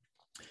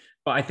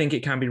 But I think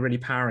it can be really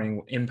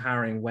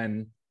empowering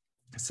when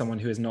someone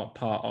who is not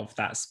part of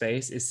that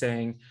space is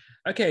saying,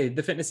 okay,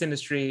 the fitness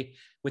industry,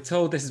 we're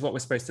told this is what we're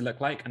supposed to look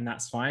like, and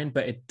that's fine,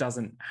 but it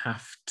doesn't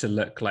have to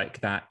look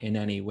like that in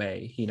any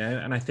way, you know?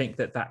 And I think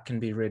that can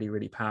be really,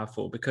 really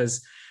powerful,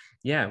 because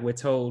we're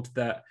told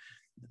that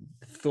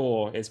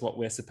Thor is what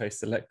we're supposed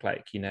to look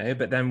like, you know,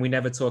 but then we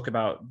never talk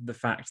about the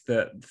fact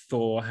that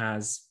Thor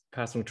has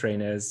personal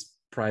trainers,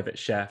 private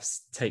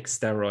chefs, takes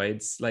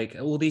steroids, like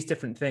all these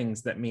different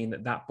things that mean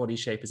that body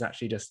shape is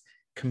actually just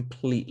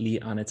completely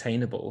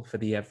unattainable for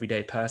the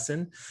everyday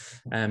person.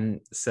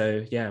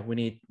 So we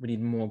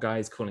need more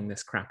guys calling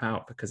this crap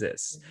out, because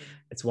it's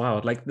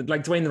wild. Like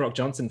Dwayne "The Rock"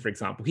 Johnson, for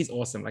example, he's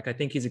awesome. Like, I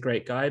think he's a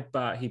great guy,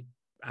 but he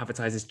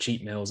advertises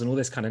cheat meals and all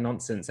this kind of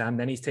nonsense, and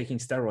then he's taking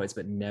steroids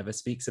but never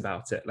speaks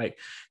about it. Like,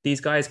 these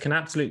guys can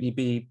absolutely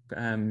be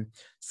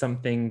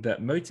something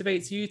that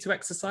motivates you to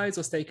exercise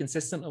or stay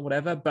consistent or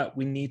whatever, but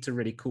we need to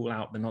really call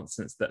out the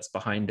nonsense that's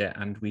behind it,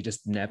 and we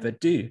just never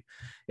do.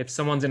 If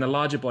someone's in a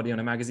larger body on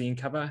a magazine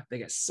cover, they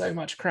get so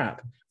much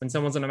crap. When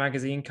someone's on a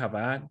magazine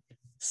cover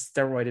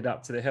steroided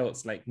up to the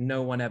hilts, like,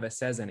 no one ever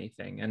says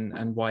anything.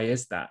 And why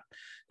is that?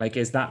 Like,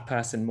 is that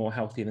person more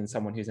healthy than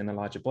someone who's in a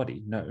larger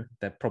body? No,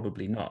 they're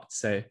probably not.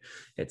 So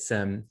it's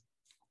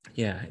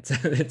Yeah,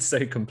 it's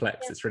so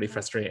complex. It's really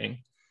frustrating.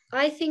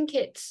 I think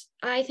it's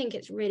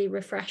really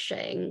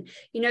refreshing.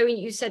 You know,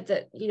 you said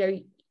that, you know,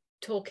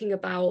 talking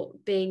about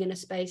being in a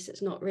space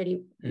that's not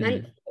really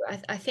meant for you.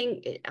 I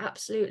think it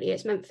absolutely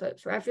it's meant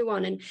for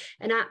everyone.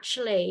 And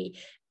actually,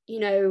 you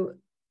know,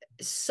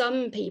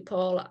 some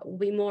people will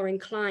be more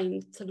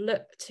inclined to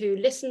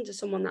listen to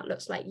someone that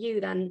looks like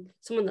you than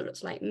someone that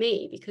looks like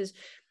me, because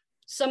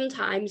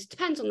sometimes,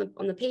 depends on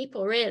the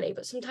people really,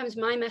 but sometimes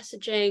my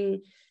messaging,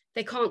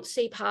 they can't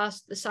see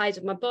past the size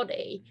of my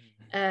body,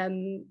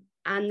 and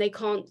they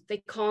can't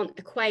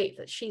equate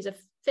that she's a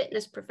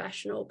fitness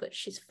professional but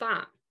she's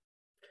fat,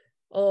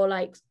 or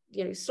like,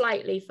 you know,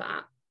 slightly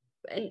fat,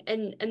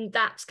 and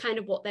that's kind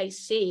of what they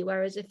see.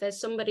 Whereas if there's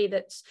somebody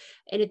that's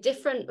in a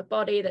different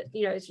body, that,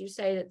 you know, as you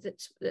say,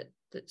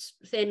 that's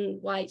thin,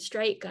 white,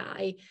 straight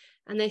guy,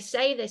 and they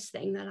say this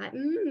thing, they're like,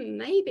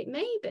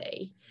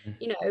 maybe,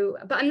 you know.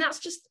 But and that's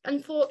just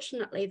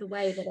unfortunately the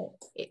way that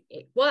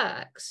it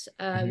works,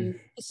 for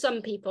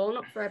some people,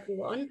 not for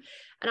everyone.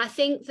 And I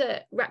think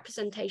that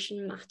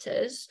representation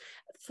matters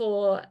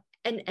for,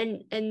 and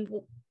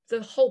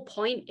the whole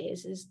point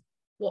is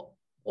what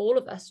all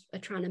of us are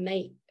trying to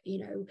make, you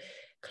know,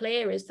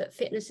 clear, is that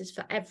fitness is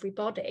for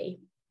everybody,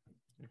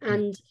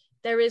 and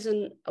there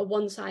isn't a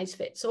one size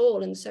fits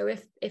all. And so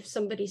if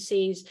somebody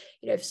sees,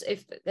 you know,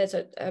 if there's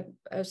a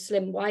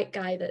slim white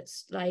guy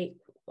that's like,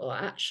 well,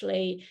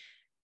 actually,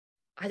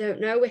 I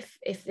don't know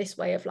if this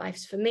way of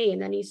life's for me,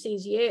 and then he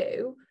sees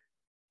you,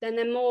 then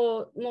they're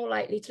more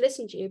likely to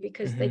listen to you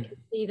because they can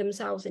see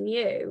themselves in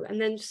you.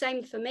 And then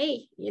same for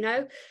me, you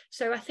know.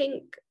 So I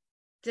think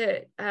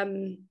that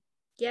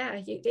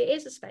it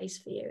is a space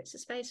for you. It's a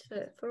space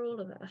for all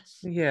of us.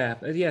 Yeah,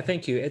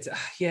 thank you. It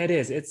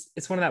is.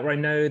 It's one of that where I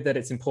know that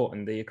it's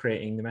important that you're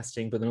creating the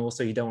messaging, but then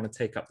also you don't want to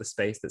take up the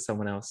space that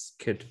someone else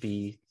could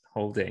be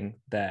holding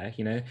there,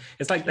 you know.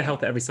 It's like the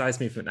health at every size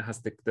movement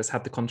that's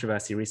had the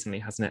controversy recently,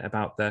 hasn't it,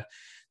 about the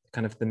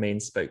kind of the main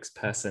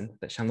spokesperson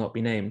that shall not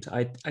be named.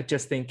 I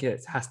just think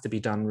it has to be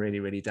done really,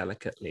 really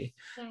delicately.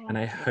 And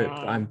I hope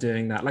that I'm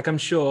doing that. Like, I'm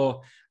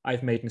sure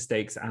I've made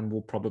mistakes and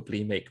will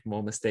probably make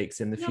more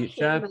mistakes in the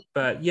future.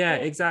 But yeah,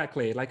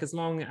 exactly. Like, as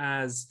long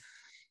as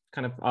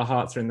kind of our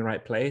hearts are in the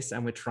right place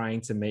and we're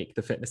trying to make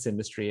the fitness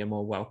industry a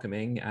more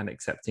welcoming and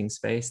accepting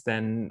space,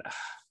 then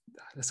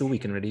that's all we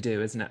can really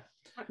do, isn't it?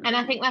 And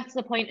I think that's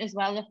the point as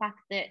well, the fact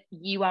that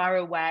you are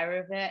aware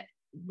of it.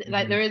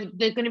 Like,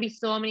 there's going to be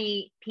so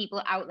many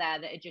people out there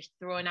that are just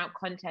throwing out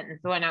content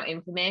and throwing out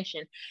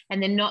information,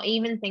 and they're not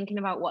even thinking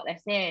about what they're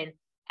saying.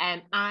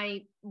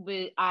 I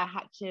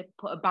had to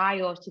put a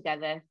bio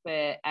together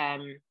for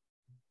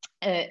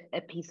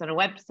a piece on a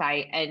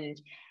website, and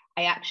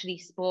I actually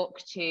spoke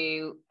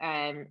to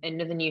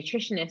another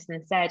nutritionist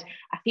and said,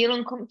 I feel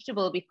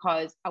uncomfortable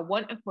because I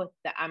want to put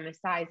that I'm a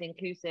size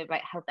inclusive,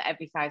 like health at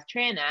every size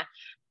trainer,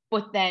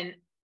 but then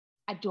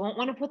I don't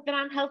want to put that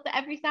I'm health at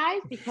every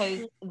size,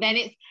 because then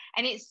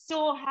it's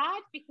so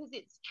hard, because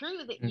it's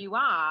true that you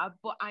are,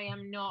 but I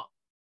am not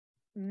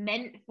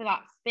meant for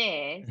that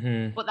space,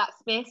 but that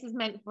space is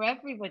meant for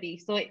everybody.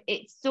 So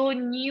it's so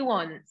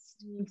nuanced,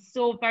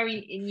 so very,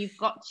 and you've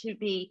got to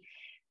be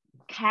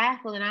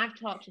careful. And I've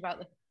talked about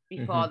this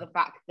before, the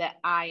fact that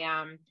I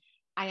am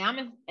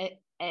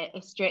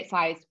a straight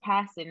sized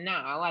person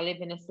now. I live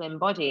in a slim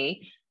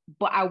body,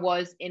 but I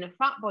was in a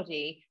fat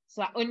body.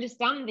 So I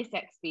understand this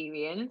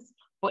experience,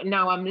 but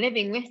now I'm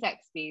living this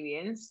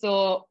experience.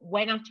 So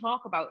when I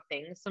talk about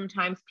things,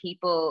 sometimes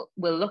people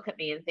will look at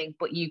me and think,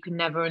 but you can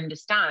never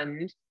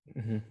understand.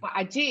 But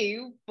I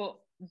do, but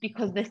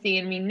because they're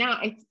seeing me now,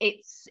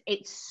 it's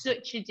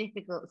such a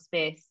difficult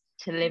space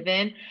to live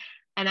in.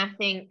 And I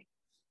think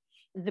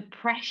the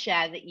pressure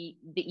that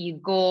you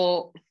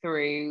go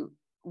through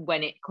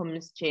when it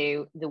comes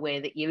to the way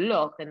that you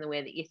look and the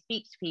way that you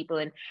speak to people,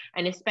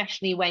 and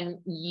especially when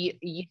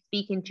you're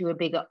speaking to a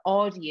bigger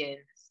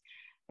audience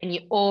and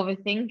you're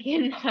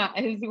overthinking that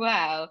as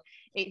well,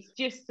 it's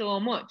just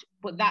so much.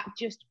 But that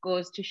just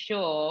goes to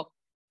show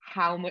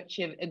how much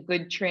of a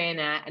good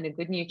trainer and a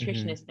good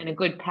nutritionist and a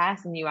good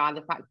person you are,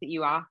 the fact that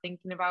you are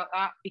thinking about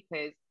that.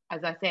 Because,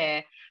 as I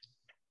say,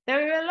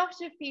 there are a lot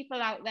of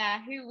people out there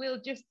who will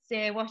just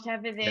say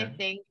whatever they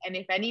think, and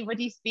if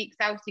anybody speaks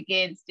out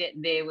against it,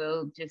 they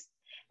will just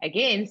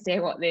again say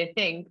what they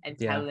think and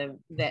tell them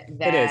that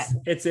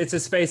it's a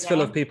space full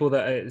of people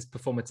that is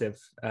performative.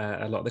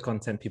 A lot of the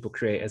content people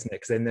create, isn't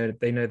it? Because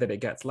they know that it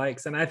gets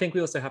likes. And I think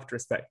we also have to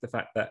respect the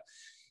fact that,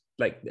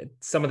 like,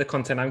 some of the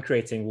content I'm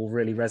creating will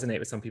really resonate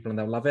with some people and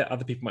they'll love it.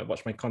 Other people might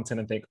watch my content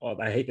and think, oh,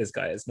 I hate this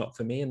guy, it's not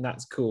for me. And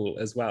that's cool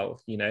as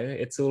well. You know,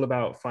 it's all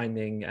about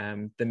finding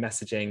the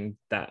messaging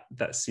that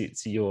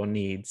suits your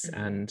needs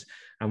and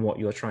what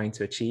you're trying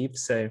to achieve.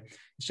 So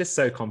it's just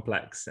so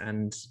complex.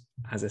 And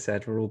as I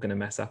said, we're all going to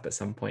mess up at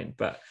some point,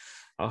 but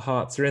our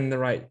hearts are in the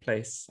right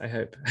place, I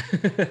hope.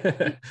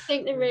 I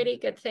think the really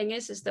good thing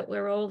is that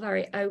we're all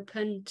very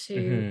open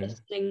to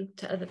listening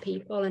to other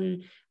people,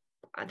 and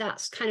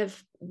that's kind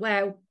of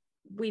where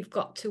we've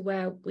got to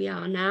where we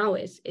are now,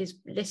 is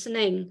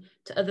listening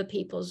to other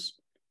people's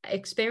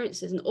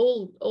experiences, and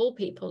all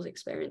people's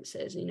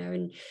experiences, you know,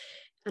 and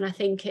I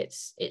think it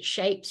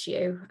shapes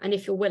you. And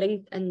if you're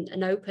willing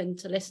and open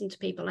to listen to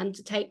people and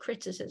to take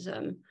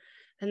criticism,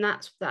 then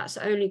that's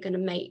only going to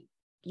make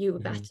you a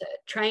better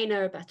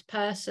trainer, a better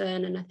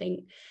person. And I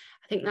think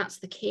that's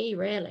the key,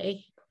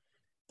 really.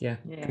 Yeah,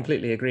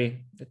 completely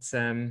agree. It's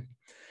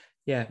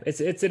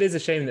it is a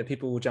shame that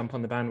people will jump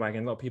on the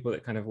bandwagon. A lot of people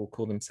that kind of will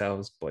call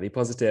themselves body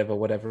positive or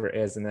whatever it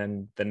is, and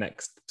then the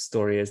next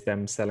story is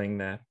them selling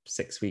their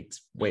 6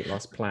 weeks weight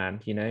loss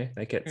plan, you know,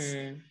 like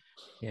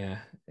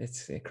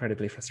it's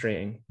incredibly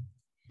frustrating.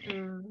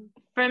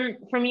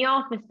 From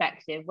your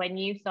perspective, when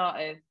you sort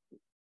of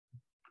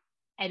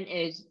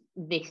entered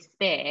this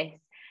space,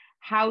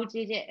 how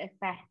did it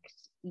affect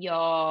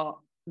your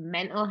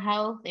mental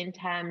health in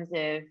terms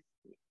of,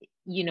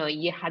 you know,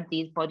 you had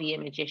these body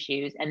image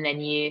issues and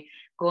then you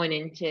going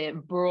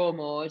into bro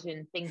mode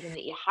and thinking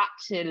that you had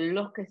to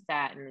look a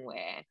certain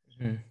way?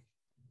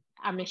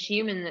 I'm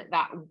assuming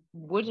that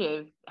would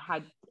have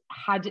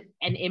had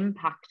an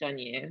impact on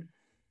you.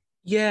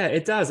 Yeah,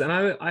 it does. And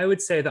I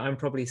would say that I'm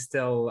probably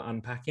still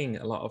unpacking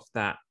a lot of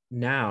that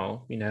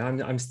now. You know,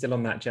 I'm still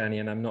on that journey,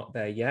 and I'm not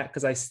there yet,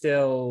 because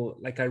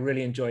I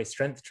really enjoy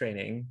strength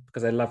training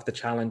because I love the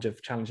challenge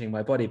of challenging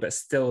my body, but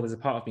still there's a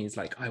part of me is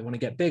like, I want to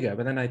get bigger.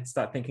 But then I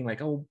start thinking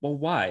like, oh, well,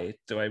 why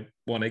do I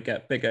want to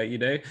get bigger? You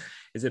know,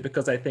 is it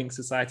because I think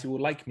society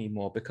will like me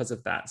more because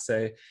of that?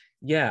 So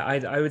yeah,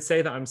 I would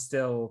say that I'm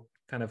still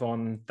kind of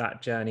on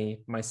that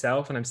journey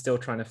myself, and I'm still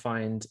trying to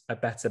find a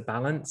better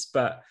balance.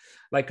 But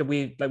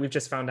we've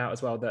just found out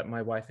as well that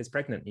my wife is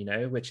pregnant, you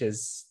know, which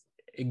is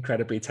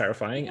incredibly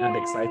terrifying and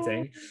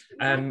exciting.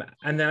 And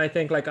then I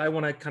think I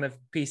want to kind of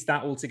piece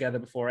that all together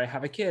before I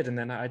have a kid, and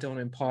then I don't want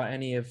to impart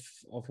any of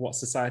what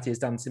society has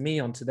done to me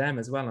onto them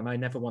as well. And I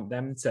never want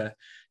them to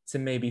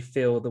maybe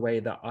feel the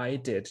way that I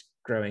did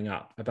growing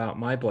up about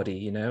my body,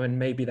 you know. And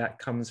maybe that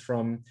comes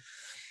from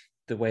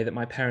the way that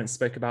my parents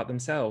spoke about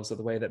themselves, or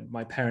the way that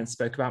my parents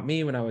spoke about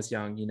me when I was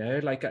young, you know.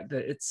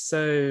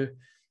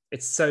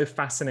 It's so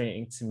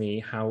fascinating to me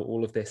how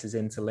all of this is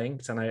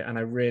interlinked, and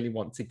I really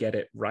want to get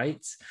it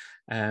right.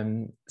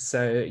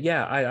 So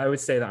yeah, I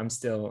would say that I'm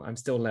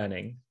still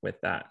learning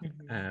with that,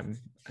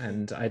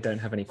 and I don't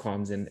have any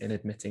qualms in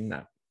admitting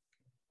that.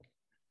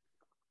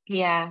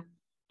 Yeah,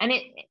 and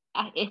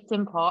it's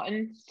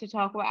important to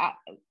talk about.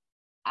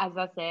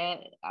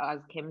 As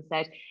Kim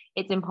said,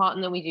 it's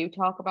important that we do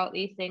talk about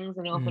these things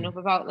and open up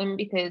about them,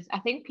 because I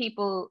think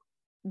people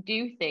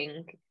do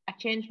think, I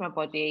changed my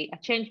body, I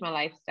changed my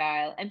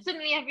lifestyle, and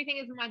suddenly everything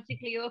is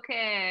magically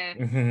okay.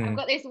 I've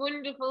got this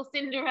wonderful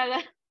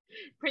Cinderella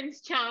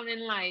Prince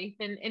Charming life,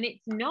 and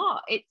it's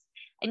not.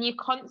 And you're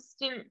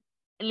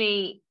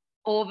constantly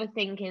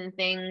overthinking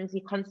things,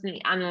 you're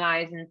constantly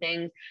analysing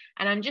things,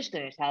 and I'm just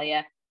going to tell you,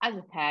 as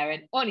a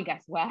parent, only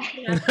guess where.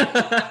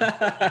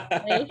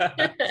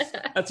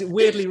 That's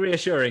weirdly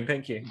reassuring.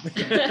 Thank you.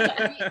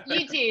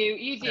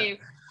 You do.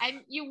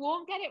 And you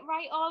won't get it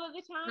right all of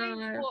the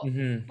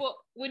time, but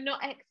we're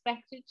not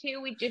expected to.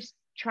 We just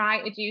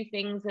try to do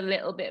things a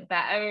little bit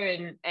better,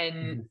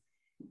 and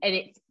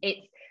it's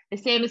the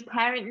same as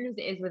parenting as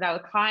it is with our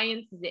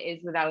clients, as it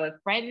is with our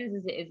friends,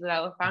 as it is with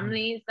our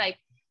families. Like,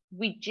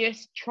 we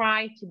just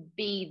try to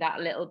be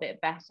that little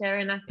bit better.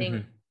 And I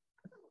think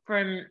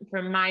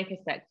from my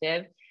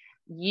perspective,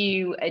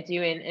 you are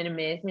doing an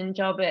amazing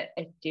job at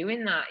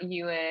doing that.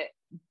 You are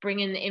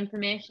bringing the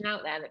information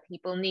out there that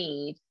people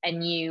need,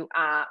 and you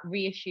are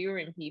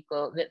reassuring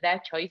people that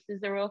their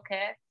choices are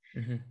okay.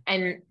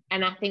 And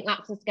I think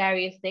that's the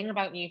scariest thing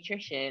about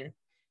nutrition.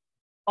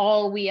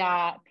 All we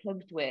are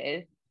plugged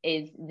with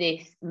is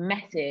this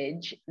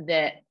message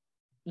that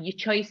your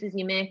choices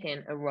you're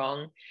making are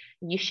wrong.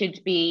 You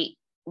should be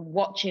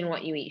watching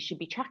what you eat, you should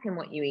be tracking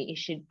what you eat, you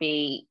should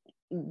be,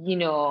 you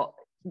know,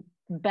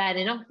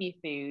 burning off your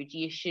food,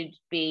 you should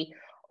be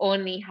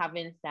only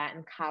having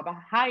certain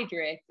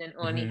carbohydrates and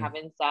only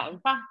having certain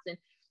fats. And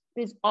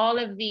there's all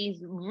of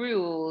these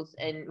rules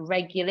and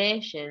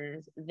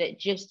regulations that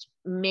just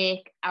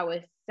make our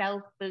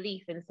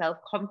self-belief and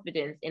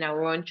self-confidence in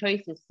our own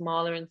choices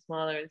smaller and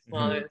smaller and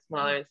smaller and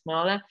smaller and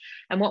smaller.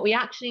 And what we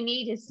actually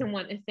need is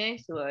someone to say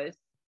to us,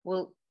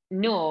 well,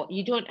 no,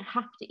 you don't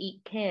have to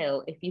eat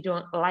kale if you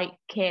don't like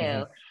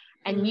kale.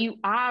 And you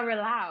are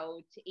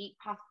allowed to eat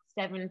past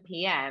 7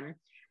 p.m.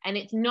 And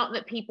it's not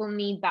that people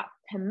need that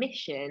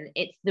permission,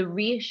 it's the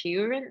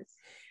reassurance.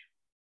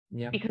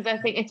 Because I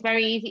think it's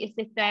very easy to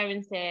sit there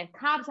and say,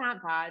 carbs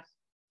aren't bad.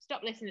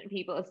 Stop listening to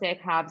people who say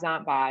carbs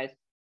aren't bad.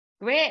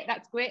 Great,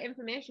 that's great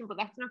information, but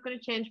that's not going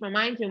to change my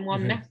mind in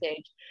one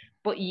message.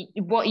 But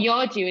what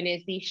you're doing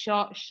is these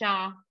short,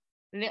 sharp,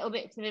 little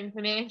bits of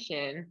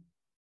information,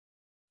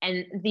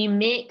 and they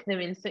make them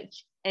in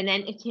such an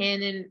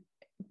entertaining,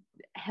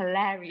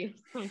 hilarious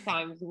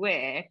sometimes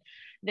way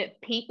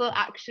that people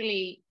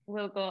actually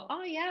will go,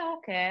 oh yeah,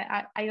 okay,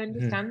 I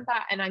understand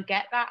that, and I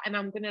get that, and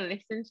I'm going to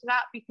listen to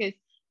that, because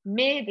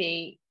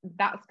maybe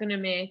that's going to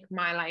make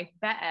my life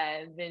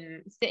better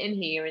than sitting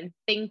here and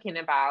thinking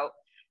about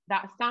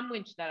that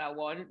sandwich that I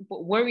want,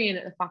 but worrying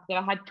at the fact that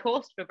I had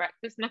toast for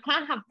breakfast and I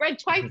can't have bread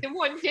twice in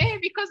one day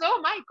because, oh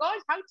my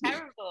gosh, how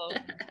terrible.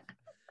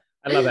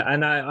 I love it.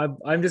 And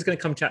I'm just going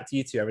to come chat to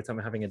you two every time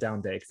I'm having a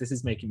down day, because this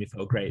is making me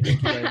feel great.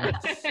 Thank you very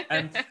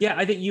much. Yeah,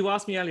 I think you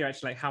asked me earlier,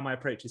 actually, like how my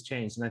approach has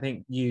changed. And I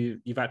think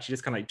you've actually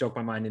just kind of like jogged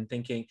my mind in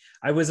thinking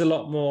I was a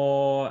lot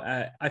more,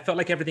 I felt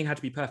like everything had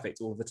to be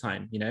perfect all the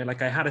time. You know,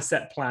 like I had a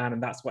set plan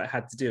and that's what I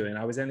had to do. And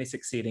I was only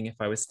succeeding if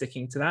I was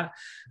sticking to that.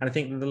 And I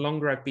think that the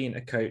longer I've been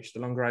a coach, the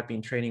longer I've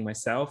been training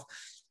myself,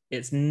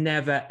 it's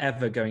never,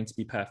 ever going to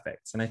be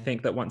perfect. And I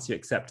think that once you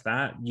accept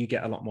that, you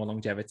get a lot more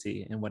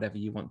longevity in whatever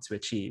you want to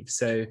achieve.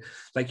 So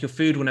like your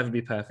food will never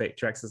be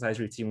perfect, your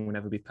exercise routine will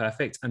never be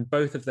perfect. And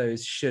both of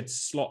those should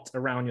slot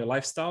around your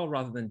lifestyle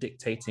rather than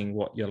dictating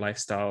what your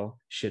lifestyle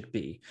should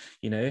be,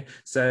 you know?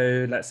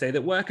 So let's say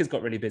that work has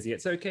got really busy.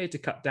 It's okay to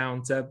cut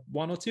down to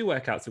 1 or 2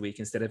 workouts a week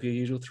instead of your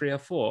usual 3 or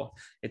 4.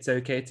 It's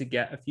okay to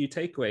get a few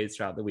takeaways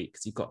throughout the week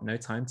because you've got no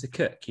time to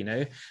cook, you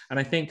know? And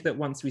I think that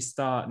once we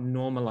start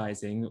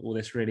normalizing all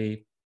this really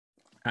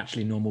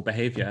actually normal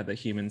behavior that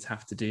humans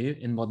have to do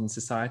in modern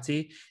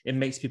society, it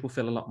makes people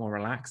feel a lot more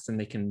relaxed and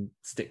they can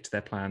stick to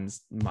their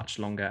plans much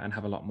longer and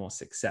have a lot more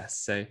success.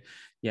 So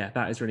yeah,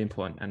 that is really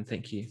important. And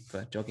thank you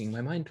for jogging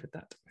my mind with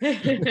that.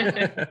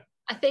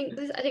 I think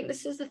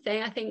this is the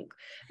thing. I think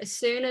as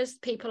soon as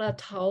people are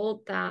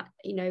told that,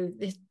 you know,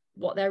 this,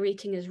 what they're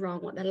eating is wrong,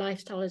 what their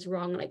lifestyle is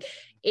wrong, like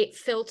it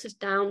filters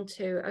down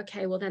to,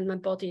 okay, well then my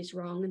body's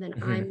wrong and then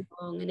I'm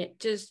wrong. And it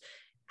just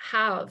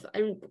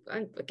and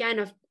again,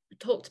 I've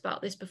talked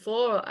about this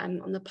before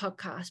on the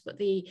podcast, but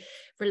the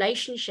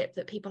relationship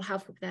that people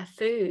have with their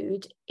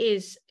food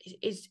is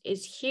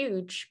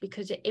huge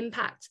because it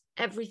impacts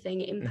everything.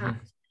 It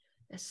impacts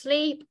their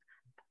sleep,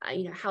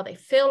 you know, how they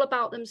feel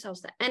about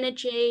themselves, their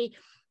energy,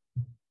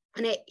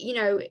 and it, you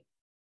know,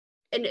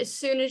 and as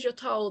soon as you're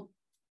told,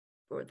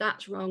 well,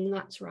 that's wrong,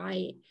 that's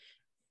right,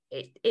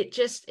 it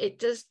just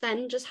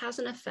has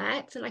an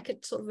effect, and like a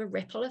sort of a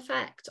ripple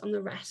effect on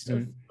the rest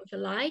of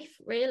your life,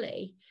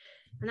 really.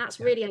 And that's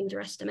really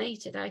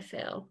underestimated, I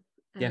feel.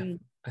 Yeah,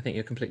 I think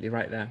you're completely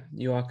right there.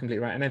 You are completely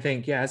right. And I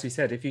think, yeah, as we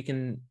said, if we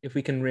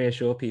can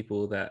reassure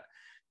people that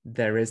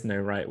there is no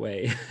right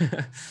way,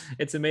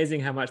 it's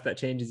amazing how much that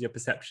changes your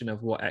perception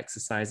of what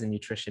exercise and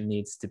nutrition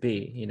needs to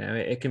be. You know,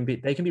 they can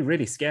be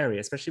really scary,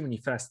 especially when you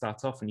first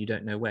start off and you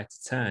don't know where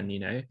to turn. You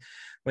know,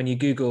 when you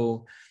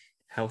Google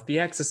healthy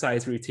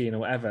exercise routine or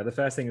whatever, the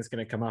first thing that's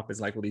going to come up is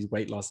like all these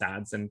weight loss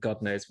ads and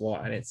God knows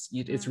what, and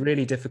it's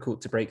really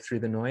difficult to break through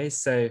the noise.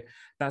 So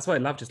that's why I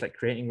love just like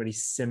creating really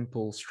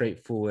simple,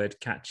 straightforward,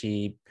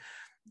 catchy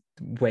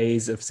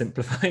ways of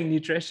simplifying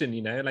nutrition.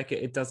 You know, like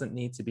it doesn't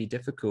need to be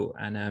difficult.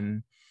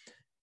 And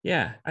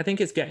yeah, I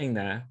think it's getting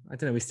there. I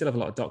don't know, we still have a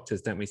lot of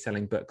doctors, don't we,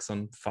 selling books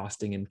on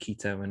fasting and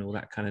keto and all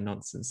that kind of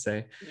nonsense.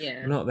 So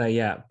yeah, we're not there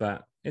yet,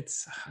 but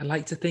I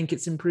like to think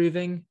it's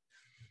improving.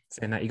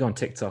 Saying that, you go on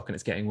TikTok and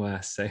it's getting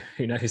worse, so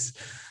who knows?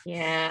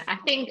 Yeah, I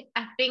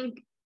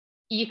think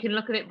you can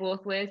look at it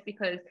both ways,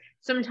 because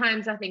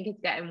sometimes I think it's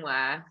getting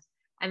worse,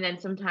 and then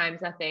sometimes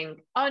I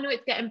think, oh no,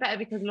 it's getting better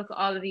because look at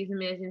all of these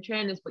amazing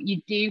trainers. But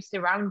you do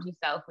surround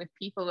yourself with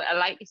people that are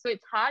like you, so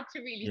it's hard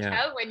to really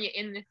tell when you're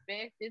in this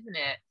space, isn't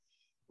it?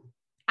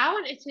 I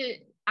wanted to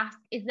ask,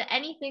 is there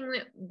anything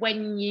that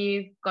when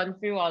you've gone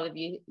through all of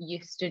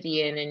your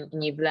studying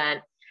and you've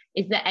learned,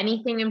 is there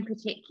anything in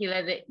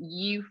particular that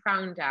you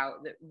found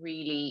out that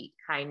really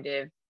kind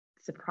of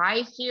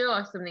surprised you,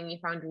 or something you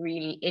found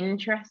really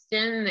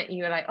interesting that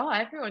you were like, oh,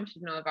 everyone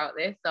should know about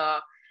this? Or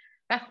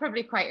that's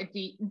probably quite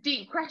a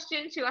deep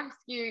question to ask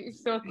you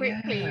so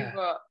quickly,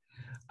 but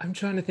I'm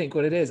trying to think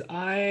what it is.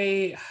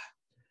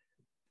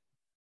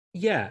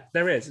 Yeah,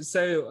 there is.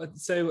 So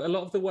a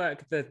lot of the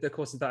work, the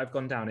courses that I've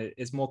gone down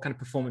is more kind of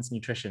performance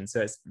nutrition.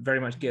 So it's very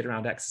much geared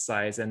around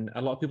exercise. And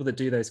a lot of people that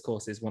do those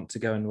courses want to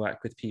go and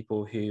work with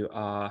people who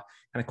are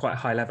kind of quite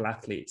high level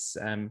athletes.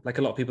 Like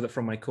a lot of people that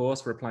from my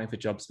course were applying for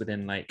jobs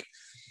within like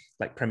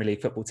Premier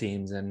League football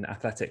teams and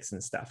athletics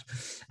and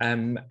stuff.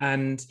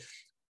 And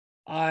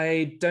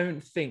I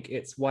don't think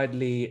it's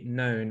widely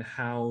known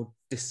how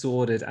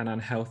disordered and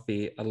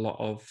unhealthy a lot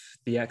of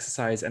the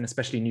exercise and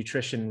especially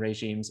nutrition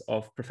regimes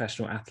of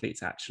professional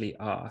athletes actually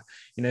are.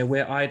 You know,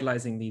 we're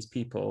idolizing these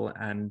people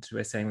and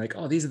we're saying like,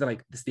 oh, this is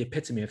the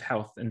epitome of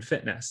health and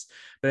fitness.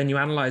 But then you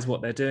analyze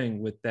what they're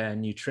doing with their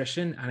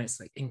nutrition and it's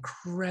like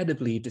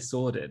incredibly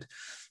disordered.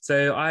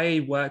 So I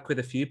work with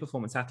a few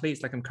performance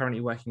athletes, like I'm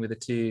currently working with the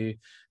 2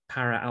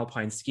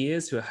 para-alpine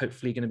skiers who are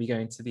hopefully going to be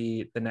going to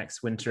the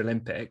next Winter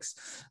Olympics.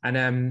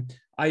 And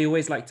I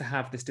always like to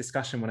have this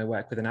discussion when I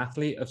work with an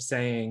athlete of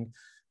saying,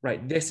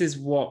 right, this is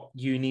what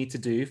you need to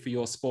do for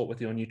your sport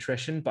with your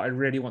nutrition, but I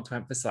really want to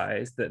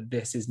emphasize that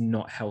this is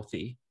not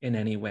healthy in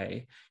any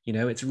way. You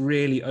know, it's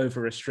really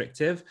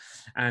over-restrictive.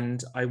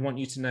 And I want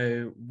you to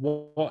know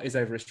what is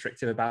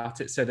over-restrictive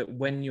about it so that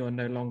when you're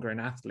no longer an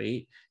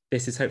athlete,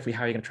 this is hopefully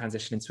how you're going to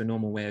transition into a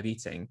normal way of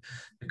eating,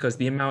 because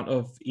the amount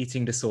of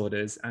eating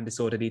disorders and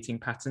disordered eating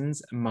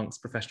patterns amongst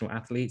professional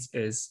athletes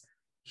is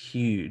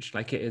huge.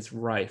 Like it is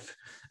rife.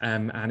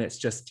 And it's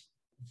just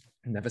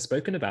never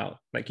spoken about.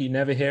 Like, you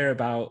never hear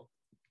about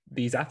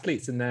these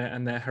athletes and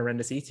their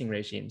horrendous eating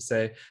regimes.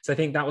 So I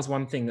think that was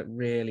one thing that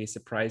really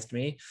surprised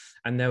me.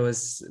 And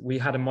we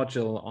had a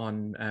module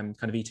on kind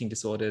of eating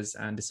disorders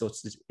and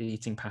disordered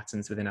eating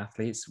patterns within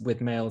athletes,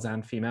 with males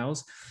and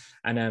females.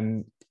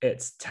 And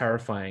it's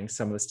terrifying,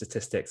 some of the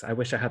statistics. I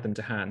wish I had them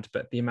to hand,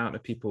 but the amount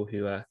of people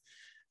who are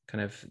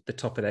kind of the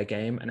top of their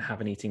game and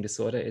have an eating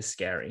disorder is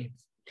scary.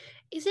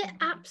 Is it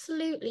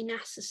absolutely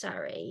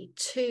necessary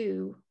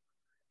to,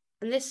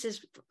 and this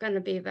is going to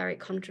be a very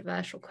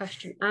controversial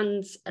question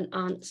and an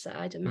answer,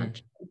 I'd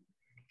imagine.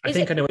 I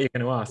think I know what you're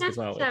going to ask as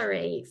well.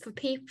 Necessary for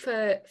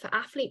people, for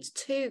athletes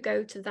to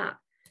go to that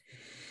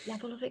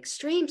level of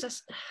extremes?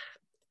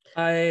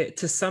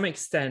 To some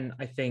extent,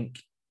 I think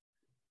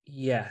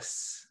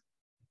yes.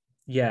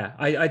 Yeah,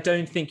 I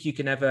don't think you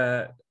can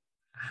ever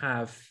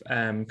have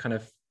kind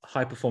of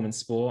high performance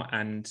sport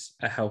and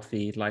a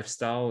healthy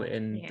lifestyle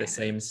in the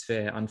same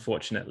sphere,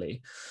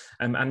 unfortunately.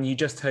 And you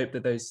just hope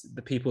that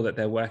the people that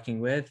they're working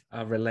with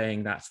are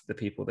relaying that to the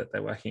people that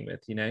they're working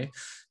with, you know.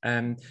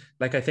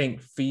 Like, I think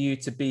for you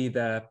to be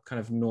the kind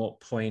of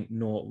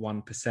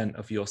 0.01%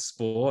 of your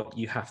sport,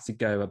 you have to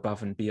go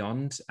above and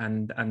beyond,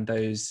 and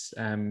those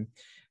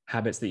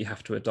habits that you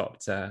have to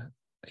adopt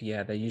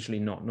they're usually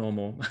not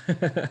normal.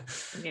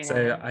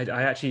 So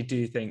I actually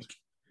do think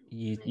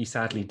you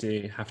sadly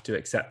do have to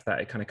accept that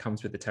it kind of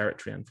comes with the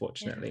territory,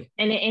 unfortunately.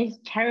 And it is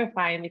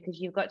terrifying,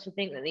 because you've got to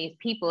think that these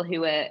people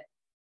who are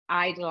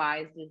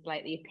idolized as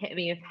like the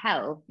epitome of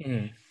health,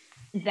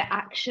 they're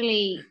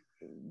actually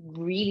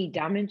really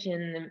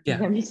damaging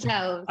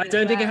themselves. I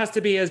don't think it has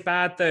to be as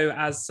bad, though,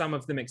 as some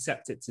of them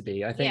accept it to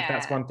be. I think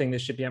that's one thing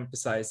that should be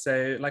emphasized.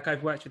 So, like,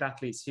 I've worked with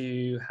athletes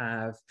who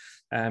have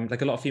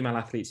like a lot of female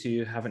athletes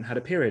who haven't had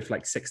a period for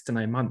like 6 to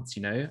 9 months,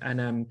 you know,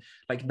 and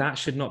like, that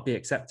should not be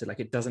accepted. Like,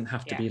 it doesn't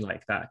have to be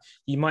like that.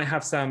 You might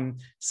have some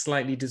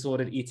slightly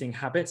disordered eating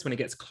habits when it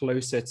gets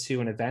closer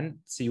to an event,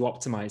 so you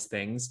optimize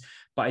things,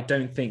 but I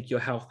don't think your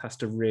health has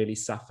to really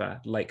suffer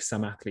like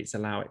some athletes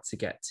allow it to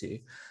get to.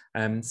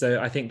 So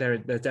I think there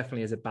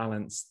definitely is a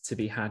balance to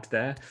be had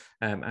there.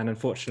 And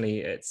unfortunately,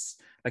 it's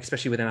like,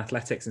 especially within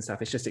athletics and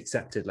stuff, it's just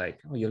accepted,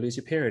 like, oh, you'll lose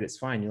your period, it's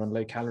fine, you're on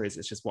low calories,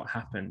 it's just what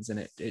happens. And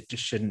it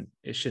just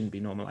shouldn't be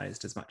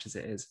normalized as much as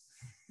it is.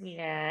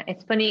 Yeah,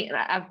 it's funny.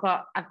 I've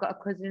got a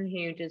cousin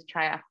who does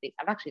triathletes.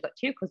 I've actually got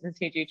 2 cousins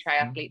who do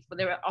triathletes, but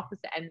they're at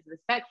opposite ends of the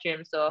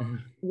spectrum. So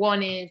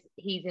one is,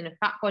 he's in a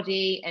fat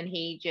body and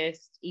he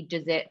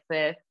does it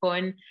for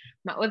fun.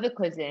 My other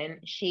cousin,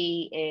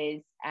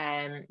 she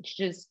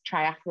does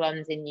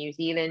triathlons in New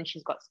Zealand.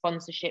 She's got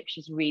sponsorship.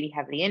 She's really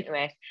heavily into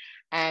it.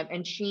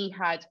 And she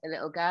had a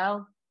little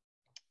girl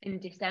in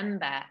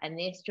December, and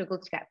they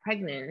struggled to get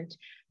pregnant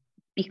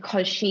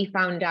because she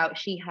found out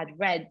she had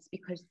RED-S,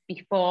 because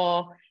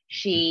before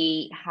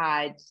she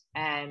had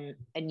a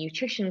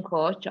nutrition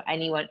coach or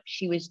anyone,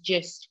 she was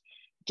just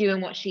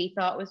doing what she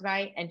thought was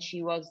right, and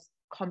she was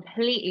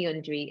completely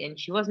under eating.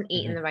 She wasn't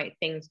eating the right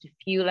things to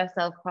fuel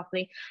herself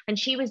properly, and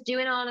she was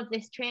doing all of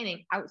this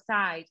training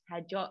outside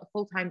her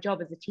full-time job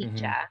as a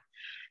teacher.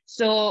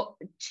 So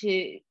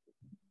to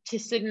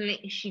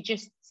suddenly, she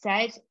just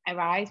said her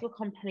eyes were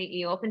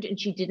completely opened, and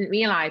she didn't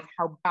realize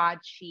how bad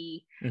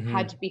she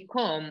had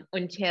become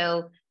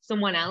until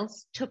someone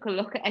else took a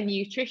look at her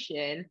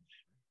nutrition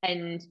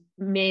and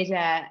made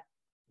her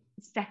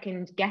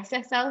second guess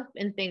herself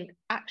and think,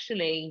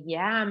 actually,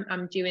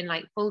 I'm doing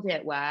like full day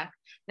at work,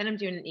 then I'm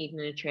doing an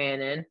evening of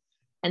training,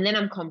 and then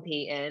I'm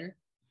competing,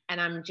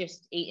 and I'm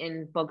just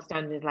eating bog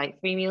standard like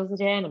 3 meals a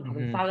day, and I'm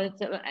having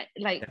salads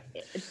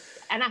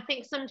and I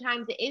think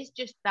sometimes it is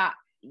just that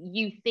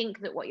you think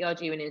that what you're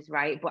doing is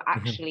right, but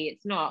actually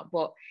it's not.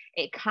 But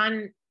it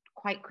can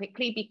quite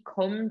quickly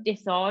become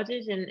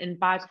disordered and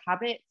bad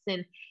habits,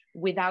 and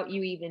without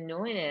you even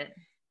knowing it.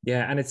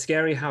 Yeah, and it's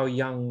scary how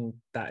young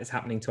that is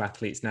happening to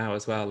athletes now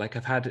as well. Like,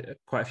 I've had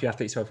quite a few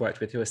athletes who I've worked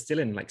with who are still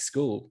in like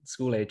school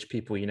age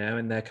people, you know,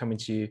 and they're coming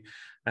to you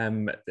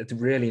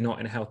really not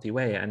in a healthy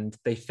way, and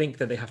they think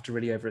that they have to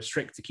really over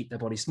restrict to keep their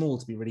body small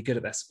to be really good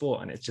at their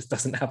sport, and it just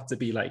doesn't have to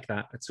be like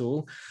that at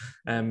all.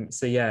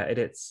 So yeah, it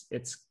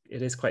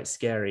is quite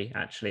scary,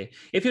 actually.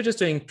 If you're just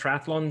doing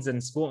triathlons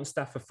and sport and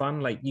stuff for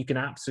fun, like, you can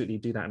absolutely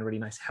do that in a really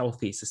nice,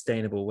 healthy,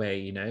 sustainable way,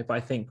 you know. But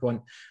I think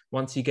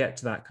once you get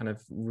to that kind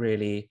of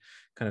really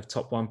kind of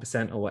top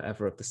 1% or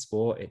whatever of the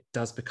sport, it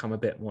does become a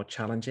bit more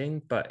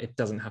challenging, but it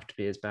doesn't have to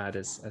be as bad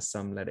as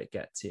some let it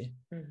get to.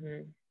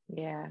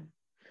 Yeah.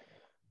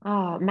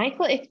 Oh,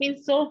 Michael, it's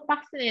been so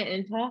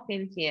fascinating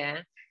talking to you.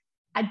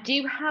 I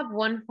do have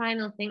one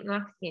final thing to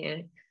ask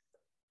you.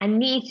 I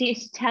need you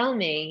to tell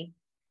me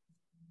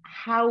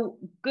how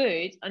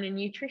good on a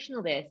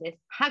nutritional basis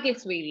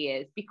haggis really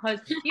is, because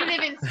you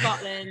live in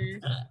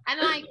Scotland,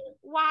 and like,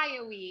 why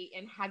are we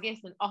eating haggis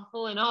and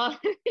offal and all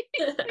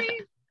these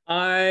things?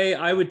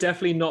 I would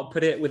definitely not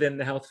put it within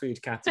the health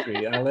food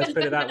category. Let's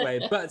put it that way.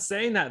 But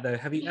saying that, though,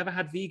 have you ever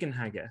had vegan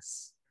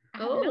haggis?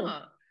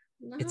 No.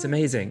 It's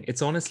amazing.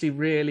 It's honestly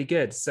really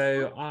good.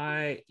 So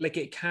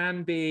it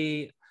can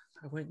be,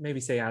 I won't maybe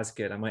say as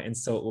good. I might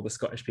insult all the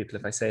Scottish people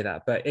if I say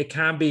that, but it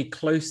can be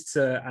close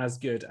to as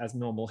good as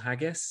normal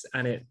haggis,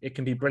 and it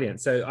can be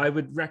brilliant. So I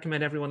would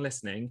recommend everyone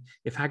listening,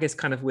 if haggis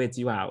kind of weirds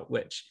you out,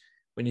 which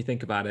when you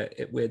think about it,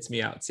 it weirds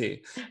me out too.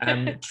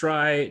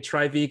 Try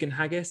vegan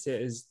haggis.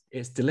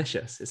 It's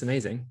delicious. It's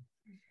amazing.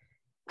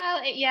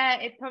 Well,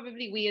 it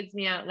probably weirds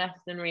me out less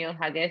than real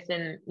haggis,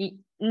 and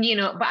you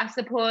know, but I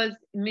suppose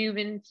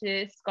moving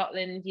to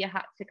Scotland, you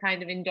had to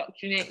kind of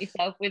indoctrinate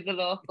yourself with the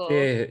locals.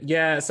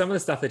 Yeah, some of the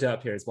stuff they do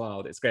up here is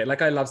wild. It's great.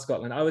 Like, I love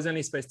Scotland. I was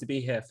only supposed to be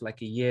here for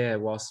like a year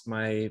whilst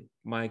my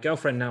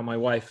girlfriend, now my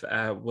wife,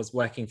 was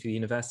working through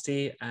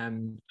university.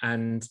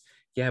 And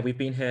yeah, we've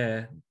been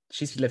here.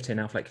 She's lived here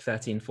now for like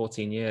 13,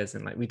 14 years.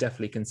 And like, we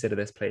definitely consider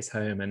this place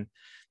home, and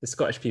the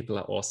Scottish people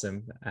are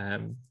awesome.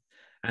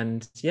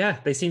 And yeah,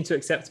 they seem to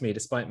accept me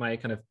despite my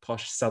kind of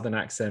posh Southern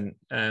accent.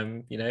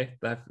 You know,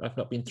 I've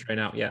not been thrown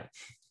out yet.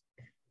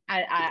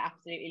 I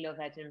absolutely love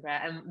Edinburgh,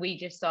 and we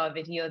just saw a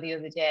video the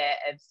other day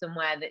of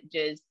somewhere that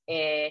does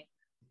a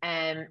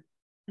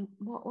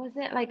what was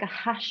it, like a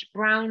hash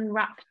brown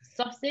wrapped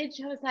sausage.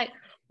 I was like,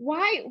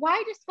 why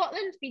does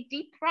Scotland be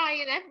deep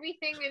frying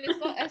everything in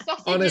a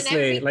sausage?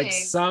 Honestly, like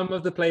some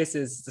of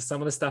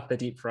the stuff they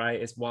deep fry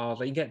is wild.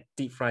 Like, you get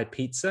deep fried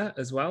pizza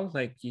as well.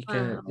 Like, you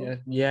can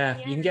you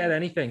can get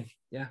anything.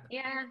 Yeah.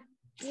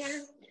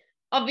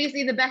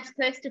 Obviously the best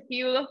place to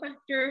fuel up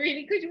after a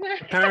really good work.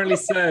 Apparently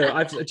so.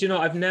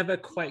 I've never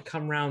quite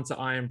come round to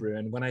iron brew,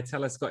 and when I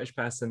tell a Scottish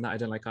person that I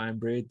don't like iron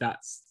brew,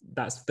 that's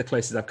the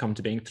closest I've come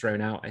to being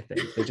thrown out. I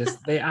think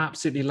they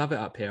absolutely love it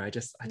up here.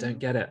 I don't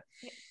get it.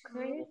 It's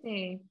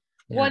crazy.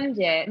 Yeah. One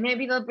day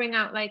maybe they'll bring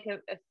out like a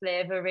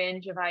flavor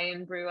range of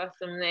iron brew or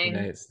something.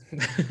 Nice.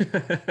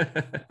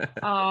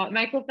 Oh,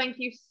 Michael, thank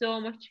you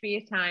so much for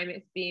your time.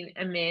 It's been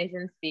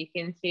amazing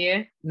speaking to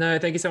you. No,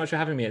 thank you so much for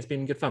having me. It's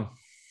been good fun.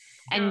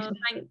 And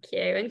thank you,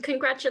 and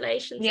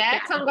congratulations. Yeah,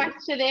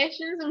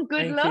 congratulations and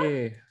good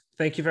luck.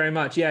 Thank you very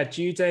much. Yeah,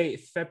 due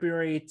date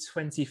February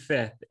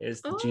 25th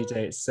is the due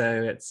date,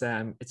 so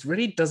it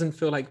really doesn't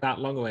feel like that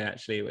long away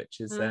actually, which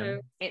is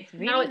it's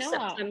really now it's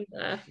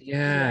September.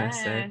 Yeah,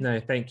 so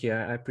no, thank you.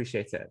 I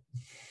appreciate it.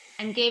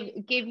 And give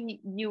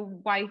your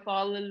wife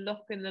all the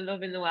luck and the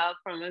love in the world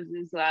from us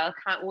as well.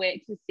 Can't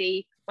wait to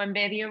see when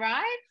baby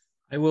arrives.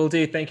 I will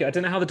do. Thank you. I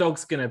don't know how the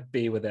dog's gonna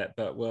be with it,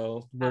 but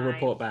we'll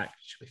report back.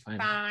 She'll be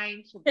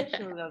fine. She'll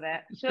love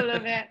it. She'll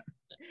love it.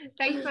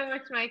 Thanks so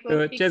much,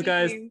 Michael. Cheers,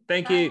 guys.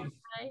 Thank you.